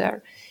at Wizz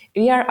Air,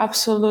 we are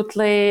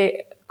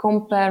absolutely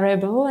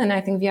comparable, and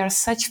I think we are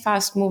such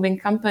fast-moving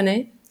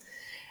company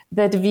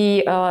that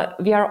we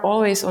are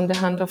always on the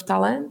hunt of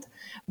talent.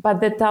 But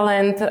the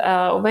talent,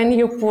 when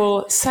you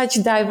pull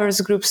such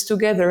diverse groups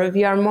together,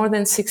 we are more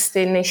than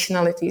 60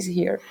 nationalities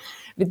here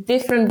with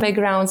different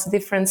backgrounds,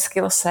 different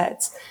skill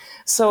sets.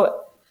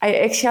 So I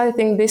actually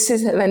think this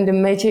is when the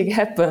magic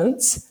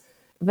happens,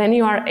 when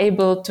you are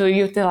able to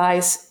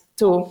utilize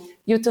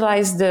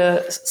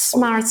the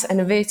smarts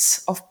and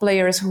wits of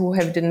players who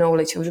have the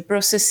knowledge of the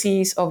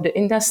processes of the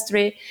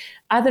industry,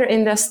 other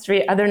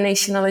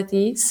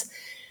nationalities.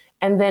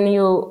 And then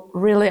you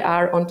really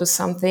are onto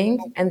something,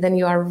 and then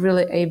you are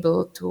really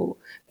able to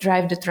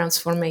drive the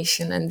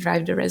transformation and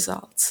drive the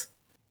results.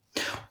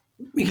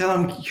 Mikhail,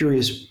 I'm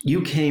curious,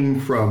 you came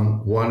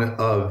from one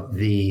of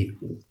the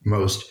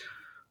most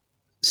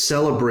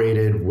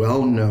celebrated,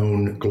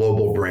 well-known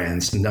global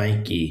brands,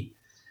 Nike,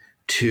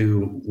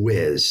 to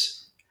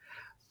Wizz.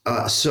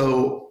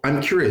 So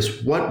I'm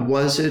curious, what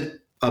was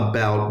it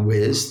about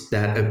Wizz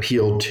that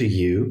appealed to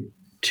you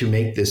to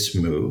make this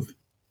move?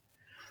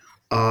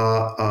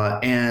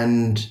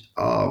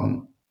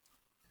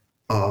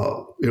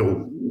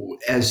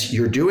 As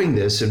you're doing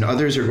this and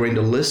others are going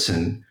to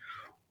listen,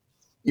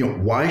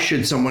 why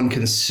should someone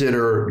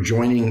consider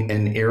joining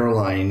an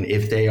airline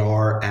if they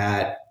are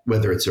at,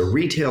 whether it's a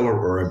retailer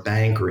or a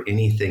bank or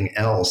anything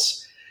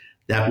else,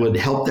 that would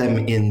help them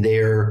in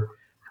their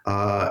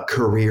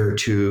career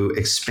to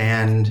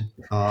expand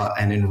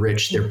and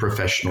enrich their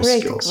professional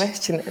skills? Great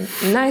question.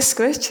 Nice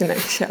question,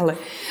 actually.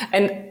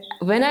 And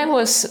when I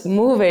was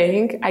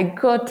moving,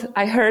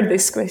 I heard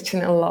this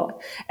question a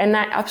lot, and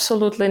I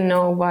absolutely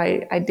know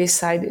why I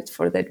decided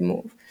for that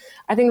move.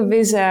 I think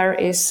Wizz Air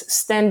is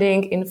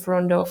standing in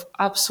front of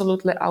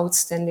absolutely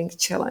outstanding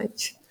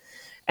challenge.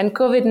 And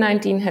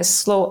COVID-19 has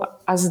slowed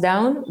us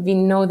down. We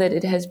know that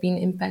it has been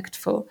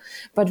impactful,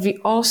 but we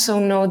also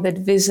know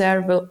that Wizz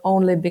Air will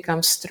only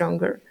become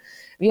stronger.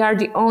 We are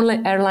the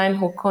only airline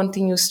who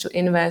continues to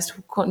invest,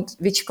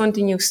 which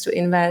continues to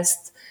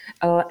invest,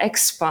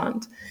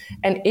 expand.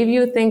 And if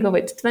you think of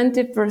it,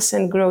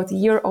 20% growth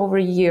year over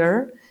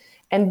year,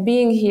 and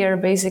being here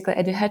basically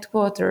at the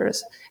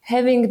headquarters,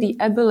 having the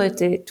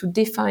ability to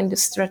define the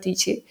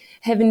strategy,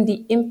 having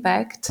the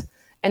impact,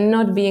 and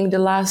not being the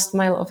last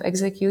mile of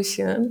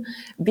execution,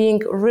 being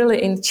really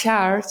in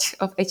charge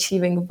of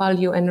achieving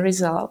value and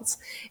results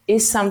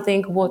is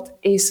something what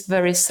is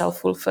very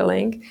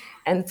self-fulfilling.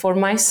 And for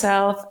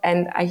myself,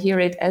 and I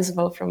hear it as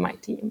well from my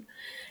team.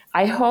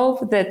 I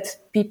hope that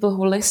people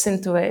who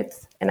listen to it,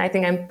 and I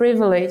think I'm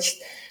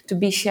privileged to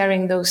be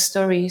sharing those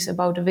stories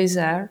about Wizz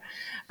Air,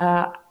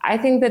 I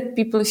think that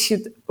people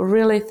should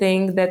really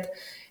think that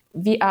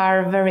we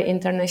are a very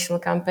international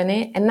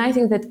company. And I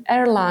think that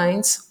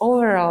airlines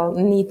overall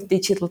need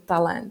digital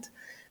talent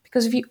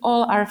because we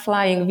all are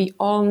flying. We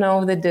all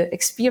know that the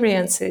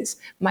experiences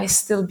might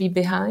still be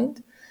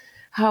behind.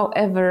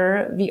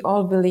 However, we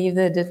all believe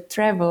that the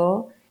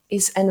travel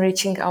is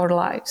enriching our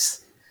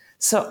lives.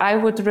 So I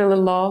would really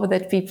love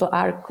that people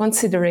are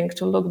considering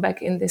to look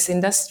back in this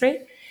industry.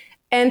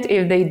 And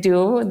if they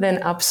do, then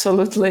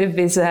absolutely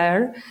Wizz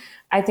Air.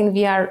 I think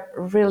we are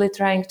really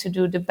trying to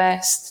do the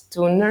best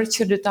to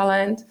nurture the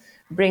talent,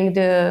 bring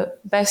the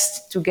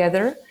best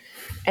together.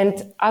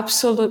 And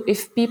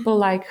if people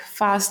like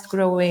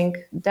fast-growing,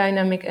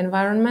 dynamic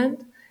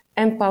environment,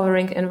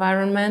 empowering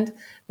environment,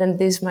 then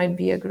this might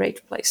be a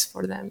great place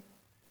for them.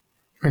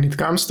 When it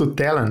comes to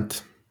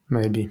talent,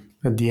 maybe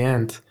at the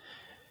end,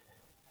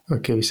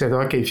 okay, we said,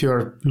 okay, if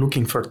you're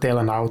looking for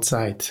talent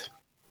outside,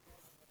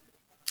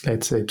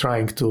 let's say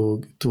trying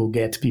to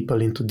get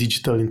people into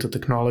digital, into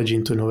technology,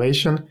 into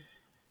innovation.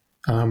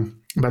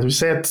 But we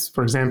said,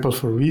 for example,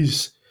 for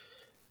Wizz,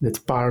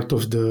 that part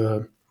of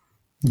the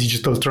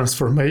digital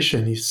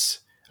transformation is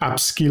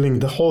upskilling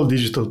the whole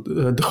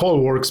the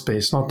whole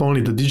workspace, not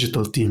only the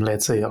digital team,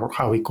 let's say, or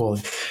how we call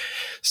it.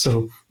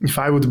 So if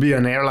I would be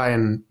an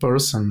airline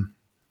person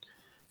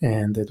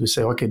and that we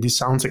say, okay, this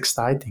sounds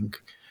exciting,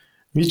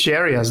 which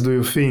areas do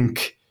you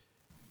think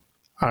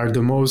are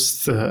the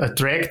most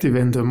attractive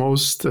and the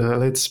most,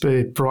 let's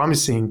say,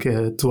 promising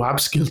to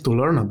upskill, to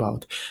learn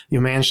about?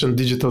 You mentioned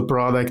digital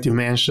product, you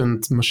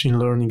mentioned machine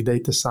learning,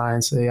 data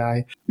science,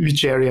 AI.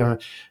 Which area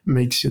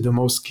makes you the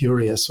most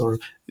curious or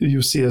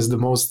you see as the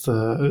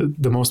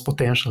most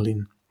potential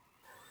in?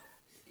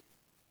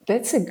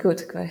 That's a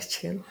good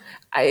question.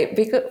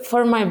 Because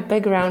for my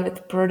background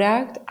at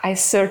product, I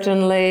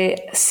certainly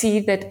see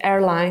that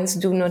airlines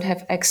do not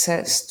have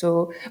access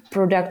to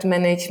product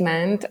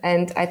management,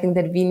 and I think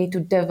that we need to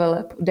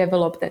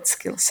develop that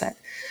skill set.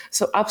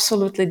 So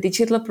absolutely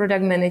digital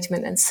product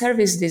management and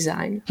service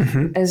design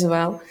as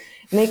well,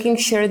 making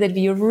sure that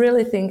we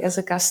really think as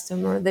a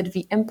customer, that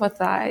we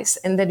empathize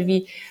and that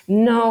we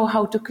know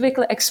how to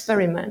quickly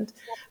experiment.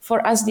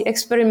 For us, the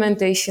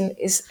experimentation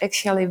is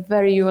actually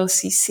very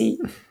ULCC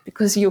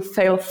because you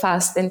fail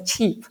fast and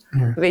cheap,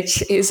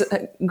 which is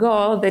a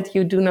goal that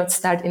you do not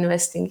start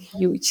investing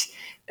huge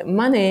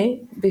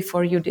money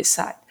before you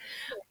decide.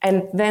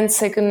 And then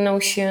second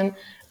notion,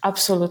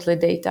 absolutely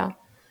data.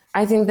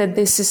 I think that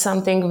this is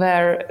something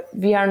where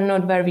we are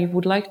not where we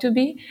would like to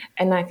be.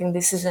 And I think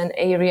this is an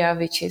area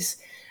which is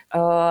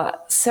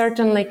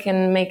certainly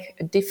can make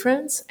a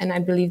difference. And I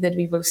believe that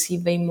we will see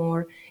way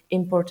more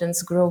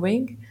importance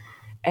growing.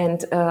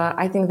 And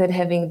I think that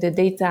having the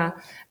data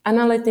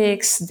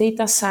analytics,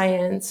 data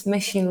science,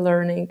 machine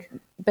learning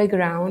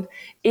background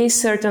is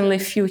certainly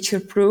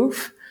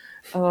future-proof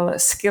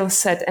skill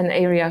set and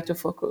area to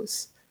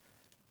focus.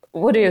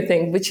 What do you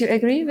think? Would you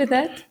agree with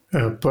that?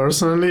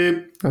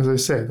 Personally, as I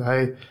said,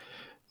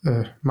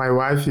 my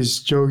wife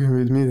is joking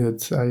with me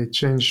that I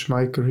changed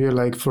my career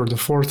like for the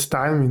fourth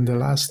time in the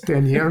last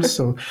 10 years.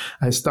 So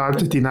I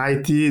started in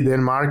IT,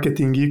 then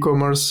marketing,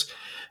 e-commerce,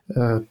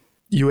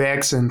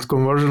 UX and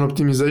conversion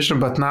optimization,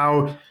 but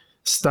now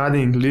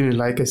studying, really,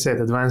 like I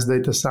said, advanced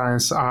data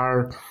science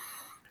are.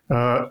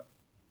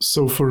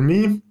 So for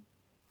me,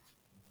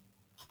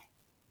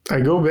 I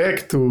go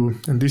back to,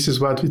 and this is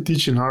what we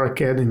teach in our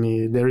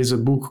academy, there is a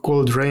book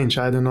called Range,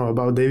 I don't know,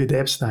 about David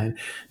Epstein,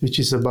 which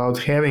is about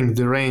having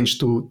the range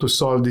to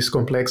solve these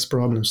complex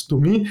problems. To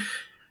me,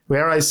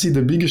 where I see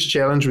the biggest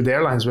challenge with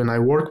airlines when I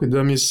work with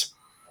them is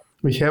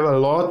we have a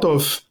lot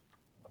of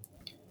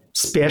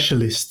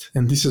specialists,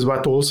 and this is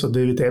what also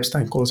David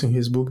Epstein calls in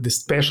his book, the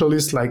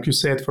specialists, like you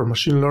said, for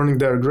machine learning,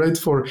 they're great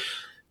for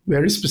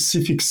very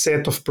specific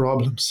set of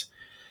problems.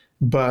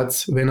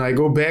 But when I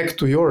go back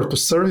to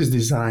service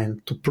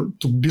design,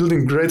 to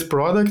building great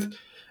product,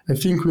 I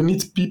think we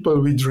need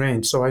people with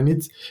range. So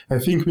I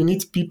think we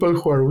need people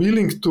who are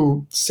willing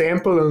to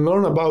sample and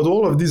learn about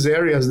all of these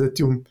areas that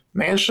you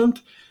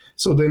mentioned,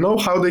 so they know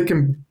how they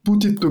can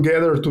put it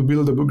together to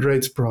build a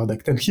great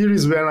product. And here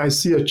is where I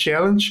see a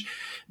challenge,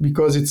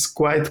 because it's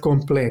quite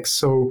complex.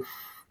 So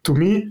to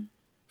me,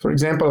 for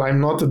example, I'm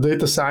not a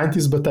data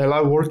scientist, but I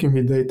love working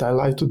with data. I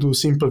like to do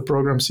simple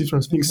programs,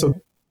 different things. So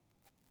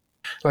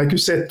like you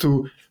said,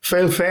 to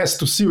fail fast,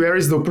 to see where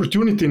is the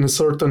opportunity in a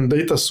certain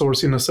data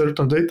source, in a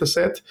certain data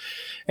set.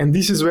 And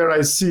this is where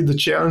I see the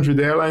challenge with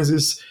airlines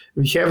is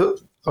we have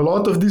a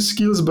lot of these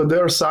skills, but they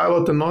are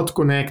siloed and not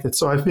connected.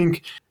 So I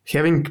think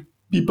having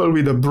people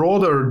with a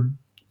broader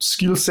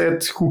skill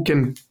set who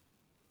can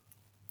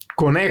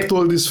connect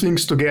all these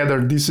things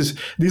together,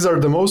 these are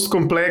the most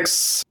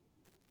complex,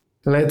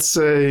 let's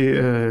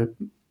say,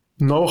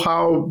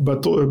 know-how,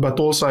 but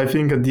also I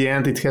think at the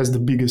end it has the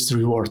biggest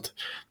reward.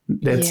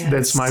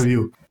 That's my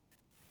view.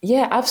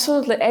 Yeah,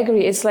 absolutely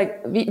agree. It's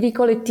like we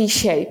call it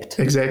T-shaped.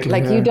 Exactly.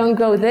 Like you don't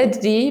go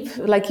that deep,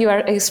 like you are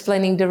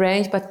explaining the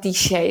range, but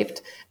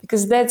T-shaped,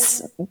 because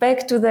that's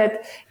back to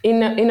that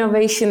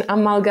innovation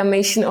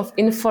amalgamation of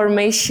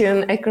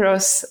information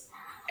across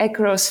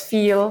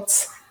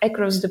fields,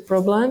 across the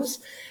problems.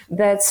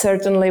 That's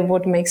certainly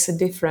what makes a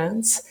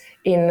difference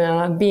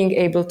in being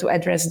able to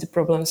address the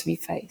problems we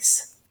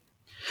face.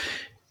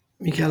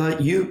 Michaela,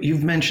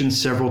 you've mentioned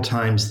several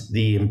times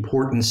the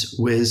importance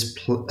Wizz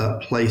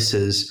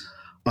places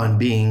on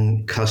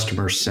being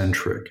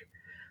customer-centric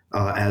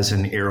as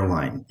an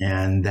airline,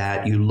 and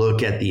that you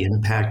look at the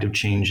impact of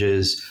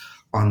changes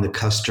on the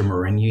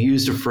customer. And you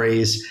used a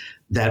phrase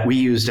that we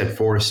used at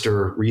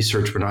Forrester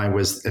Research when I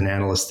was an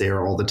analyst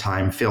there all the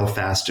time, fail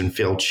fast and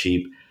fail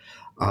cheap.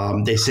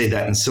 They say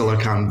that in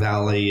Silicon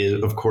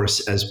Valley, of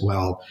course, as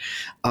well.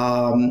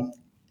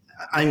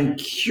 I'm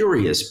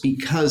curious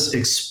because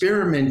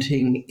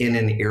experimenting in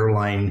an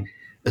airline,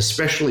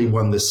 especially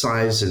one the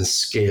size and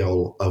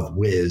scale of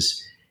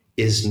Wizz,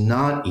 is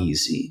not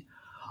easy.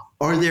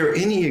 Are there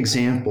any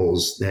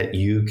examples that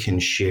you can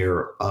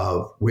share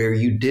of where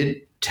you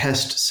did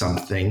test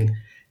something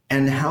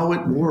and how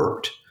it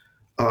worked?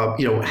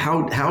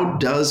 How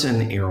does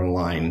an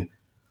airline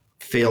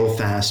fail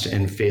fast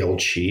and fail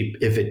cheap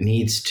if it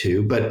needs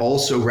to, but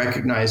also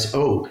recognize,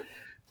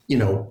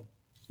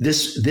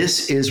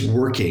 this is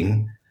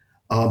working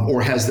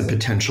or has the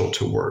potential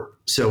to work?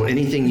 So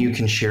anything you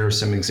can share,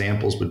 some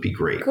examples would be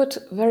great. Good,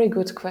 very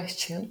good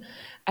question.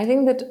 I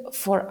think that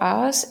for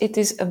us, it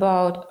is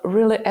about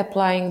really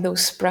applying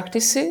those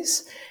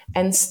practices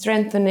and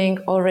strengthening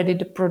already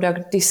the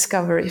product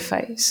discovery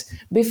phase.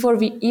 Before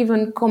we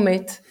even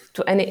commit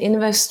to any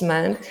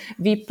investment,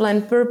 we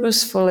plan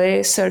purposefully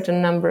a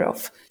certain number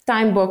of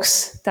time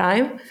box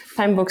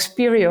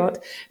period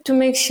to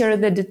make sure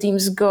that the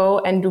teams go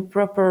and do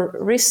proper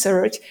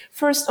research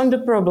first on the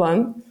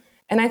problem.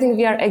 And I think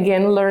we are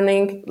again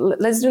learning,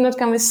 let's do not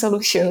come with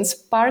solutions,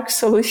 park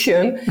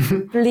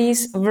solution,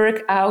 please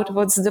work out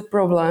what's the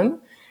problem.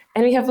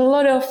 And we have a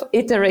lot of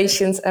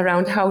iterations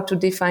around how to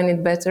define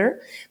it better,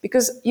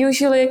 because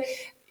usually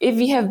if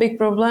we have big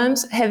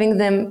problems, having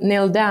them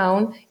nailed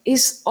down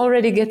is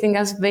already getting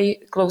us way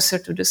closer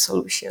to the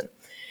solution.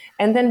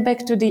 And then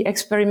back to the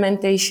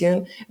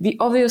experimentation, we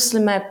obviously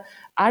map,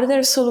 are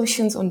there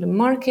solutions on the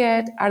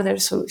market? Are there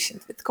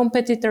solutions with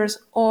competitors?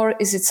 Or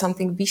is it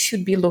something we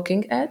should be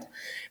looking at?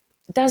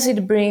 Does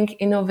it bring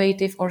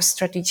innovative or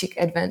strategic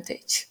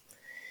advantage?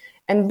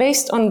 And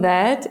based on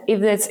that,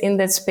 if that's in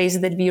that space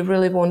that we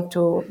really want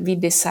to, we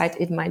decide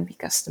it might be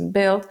custom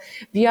built,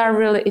 we are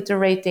really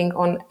iterating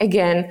on,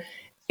 again,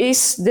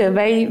 is the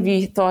way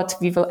we thought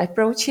we will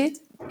approach it,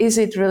 is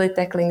it really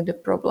tackling the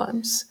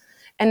problems?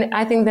 And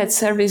I think that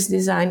service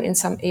design in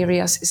some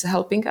areas is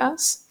helping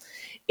us.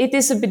 It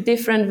is a bit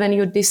different when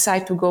you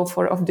decide to go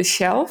for off the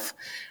shelf.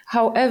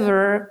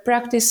 However,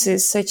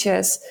 practices such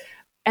as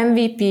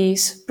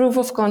MVPs, proof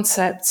of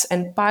concepts,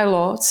 and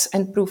pilots,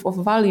 and proof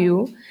of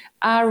value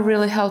are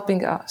really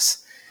helping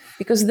us.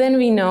 Because then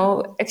we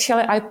know,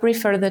 actually, I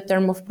prefer the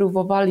term of proof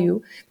of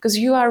value, because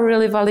you are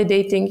really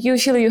validating.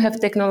 Usually you have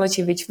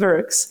technology which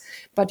works,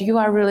 but you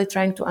are really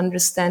trying to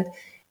understand,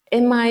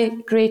 am I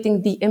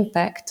creating the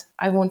impact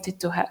I wanted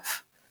to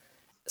have?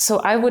 So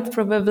I would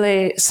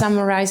probably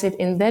summarize it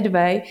in that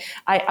way.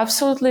 I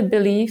absolutely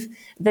believe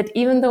that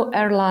even though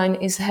airline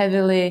is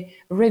heavily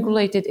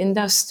regulated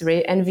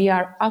industry and we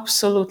are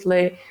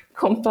absolutely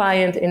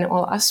compliant in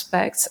all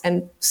aspects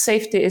and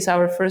safety is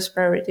our first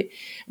priority,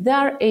 there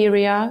are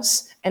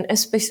areas, and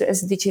especially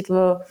as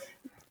digital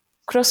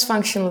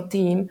cross-functional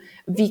team,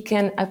 we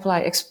can apply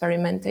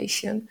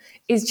experimentation.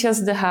 It's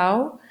just the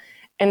how.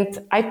 And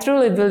I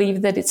truly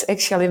believe that it's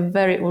actually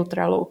very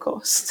ultra low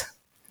cost.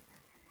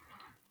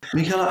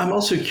 Michaela, I'm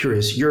also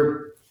curious,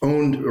 you're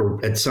owned,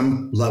 or at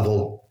some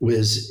level,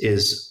 Wizz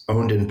is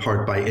owned in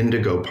part by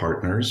Indigo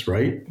Partners,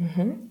 right?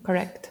 Mm-hmm.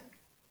 Correct.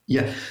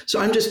 Yeah. So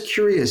I'm just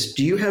curious,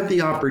 do you have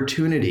the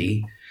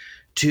opportunity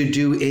to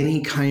do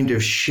any kind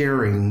of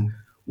sharing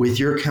with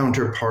your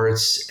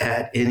counterparts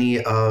at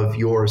any of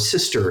your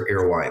sister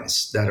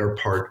airlines that are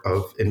part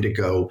of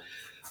Indigo?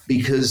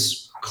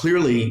 Because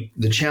clearly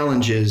the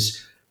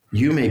challenges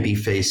you may be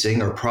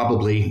facing are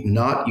probably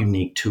not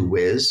unique to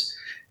Wizz.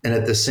 And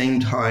at the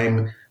same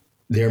time,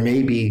 there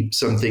may be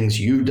some things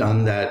you've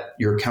done that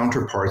your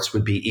counterparts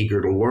would be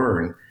eager to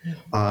learn.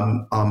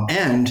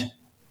 And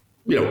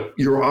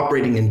you're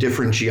operating in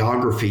different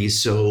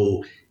geographies.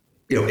 So,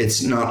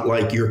 it's not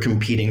like you're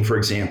competing, for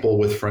example,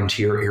 with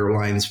Frontier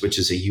Airlines, which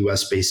is a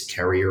US-based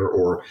carrier,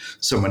 or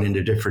someone in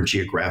a different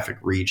geographic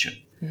region.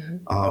 Mm-hmm.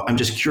 I'm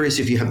just curious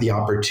if you have the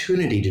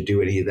opportunity to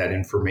do any of that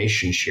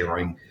information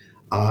sharing.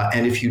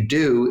 And if you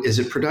do, is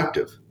it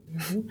productive?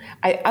 Mm-hmm.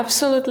 I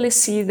absolutely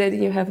see that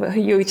you have a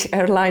huge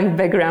airline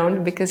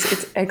background, because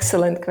it's an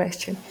excellent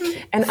question.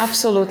 And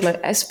absolutely,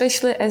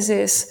 especially as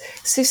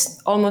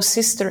is almost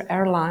sister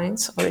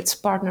airlines or its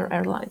partner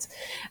airlines,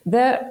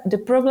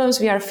 the problems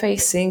we are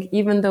facing,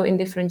 even though in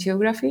different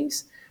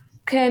geographies,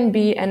 can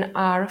be and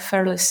are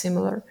fairly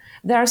similar.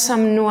 There are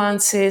some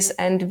nuances,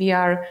 and we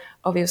are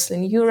obviously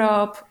in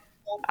Europe.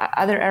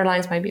 Other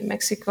airlines might be in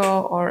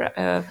Mexico or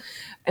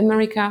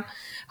America.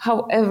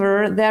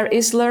 However, there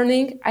is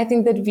learning. I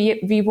think that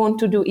we want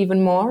to do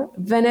even more.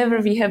 Whenever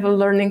we have a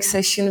learning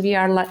session,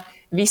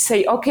 we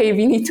say, okay,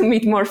 we need to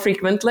meet more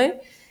frequently.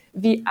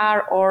 We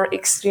are all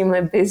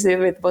extremely busy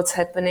with what's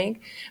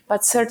happening,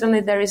 but certainly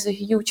there is a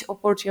huge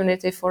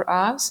opportunity for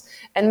us.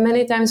 And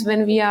many times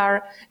when we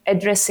are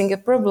addressing a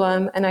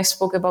problem, and I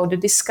spoke about the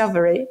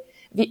discovery,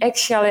 we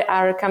actually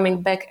are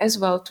coming back as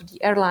well to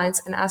the airlines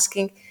and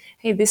asking,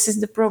 hey, this is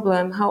the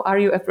problem. How are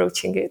you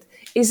approaching it?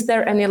 Is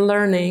there any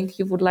learning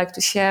you would like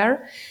to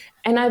share?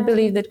 And I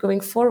believe that going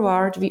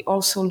forward, we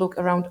also look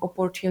around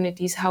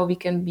opportunities, how we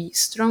can be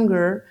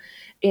stronger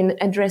in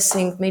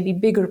addressing maybe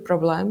bigger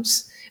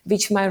problems,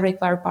 which might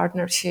require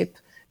partnership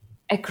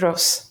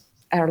across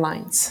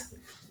airlines.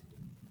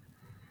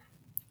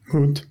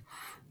 Good.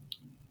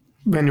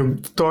 when you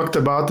talked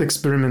about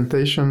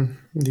experimentation,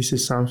 this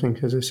is something,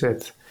 as I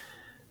said,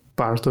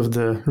 part of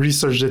the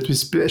research that we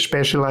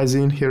specialize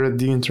in here at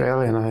Dig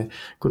Trail, and I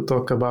could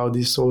talk about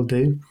this all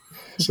day.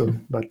 So,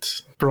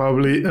 but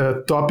probably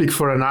a topic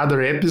for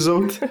another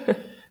episode.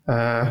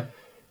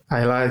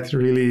 I liked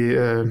really,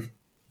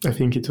 I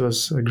think it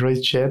was a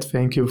great chat.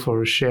 Thank you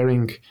for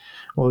sharing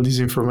all this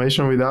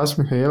information with us,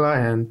 Michaela,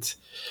 and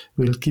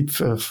we'll keep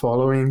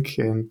following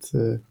and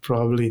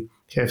probably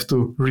have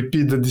to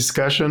repeat the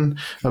discussion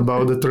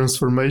about the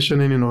transformation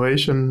and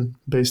innovation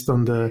based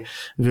on the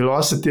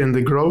velocity and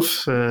the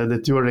growth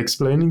that you are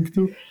explaining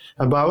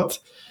about.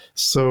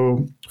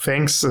 So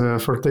thanks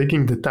for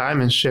taking the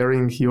time and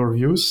sharing your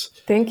views.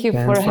 Thank you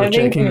for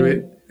having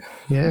me.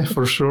 Yeah,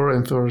 for sure.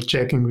 And for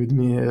checking with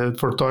me,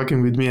 for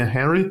talking with me and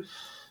Henry.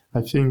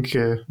 I think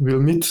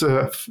we'll meet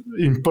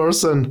in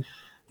person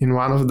in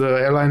one of the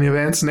airline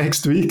events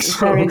next week.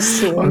 So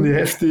on the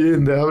FT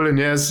in Dublin.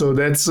 Yeah, so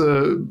that's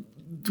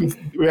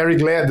very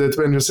glad that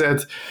when you said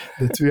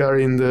that we are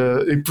in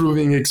the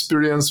improving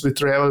experience with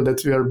travel,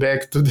 that we are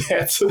back to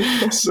that.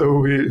 So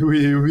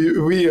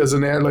we as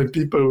an airline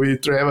people, we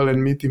travel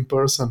and meet in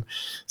person.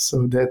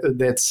 So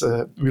that's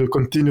we'll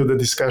continue the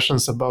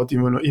discussions about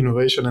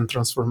innovation and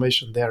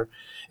transformation there.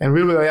 And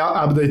we will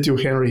update you,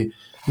 Henry,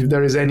 if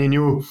there is any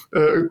new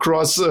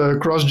cross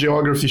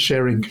geography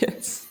sharing.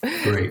 Yes.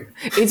 Great.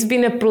 It's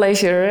been a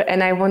pleasure,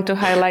 and I want to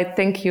highlight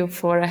thank you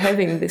for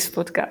having this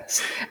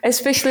podcast,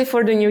 especially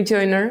for the new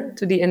joiner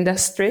to the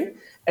industry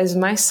as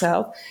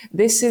myself.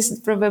 This is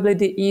probably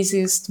the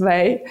easiest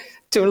way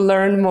to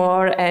learn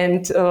more,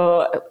 and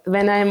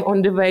when I'm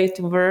on the way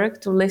to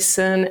work, to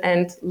listen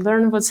and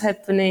learn what's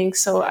happening.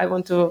 So I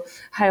want to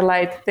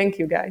highlight thank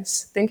you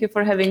guys. Thank you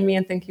for having me,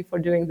 and thank you for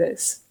doing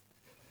this.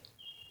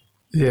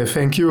 Yeah,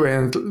 thank you.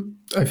 And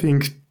I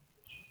think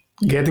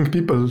getting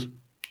people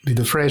with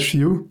a fresh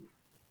view,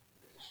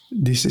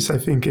 this is, I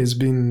think, has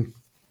been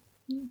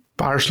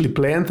partially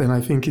planned. And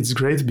I think it's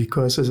great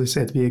because, as I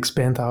said, we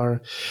expand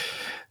our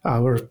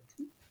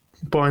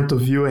point of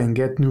view and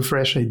get new,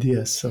 fresh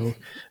ideas. So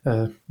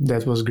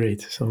that was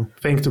great. So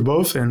thanks to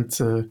both. And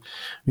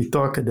we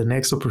talk at the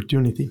next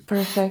opportunity.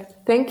 Perfect.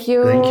 Thank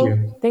you. Thank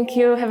you. Thank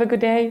you. Have a good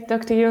day.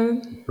 Talk to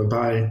you.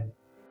 Bye-bye.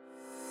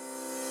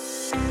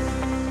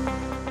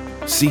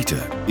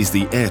 SITA is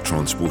the air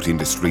transport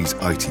industry's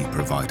IT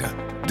provider,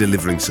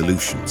 delivering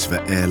solutions for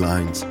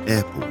airlines,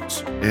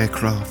 airports,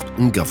 aircraft,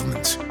 and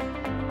governments.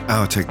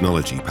 Our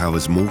technology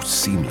powers more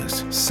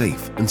seamless,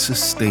 safe, and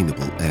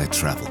sustainable air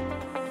travel.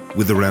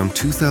 With around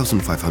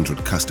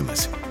 2,500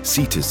 customers,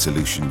 SITA's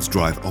solutions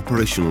drive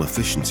operational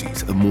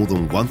efficiencies at more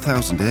than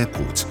 1,000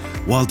 airports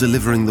while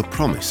delivering the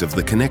promise of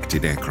the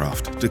connected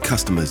aircraft to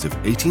customers of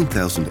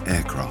 18,000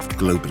 aircraft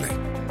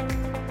globally.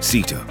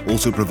 SITA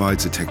also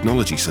provides a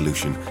technology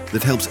solution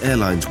that helps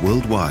airlines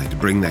worldwide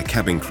bring their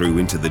cabin crew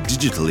into the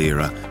digital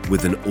era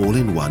with an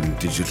all-in-one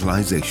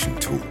digitalization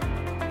tool.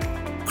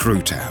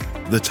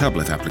 CrewTab, the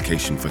tablet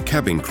application for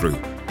cabin crew,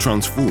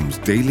 transforms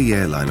daily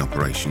airline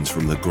operations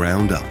from the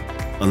ground up,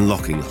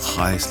 unlocking the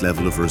highest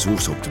level of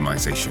resource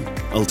optimization,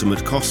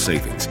 ultimate cost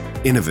savings,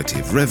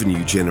 innovative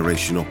revenue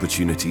generation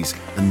opportunities,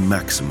 and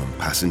maximum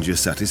passenger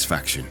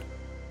satisfaction.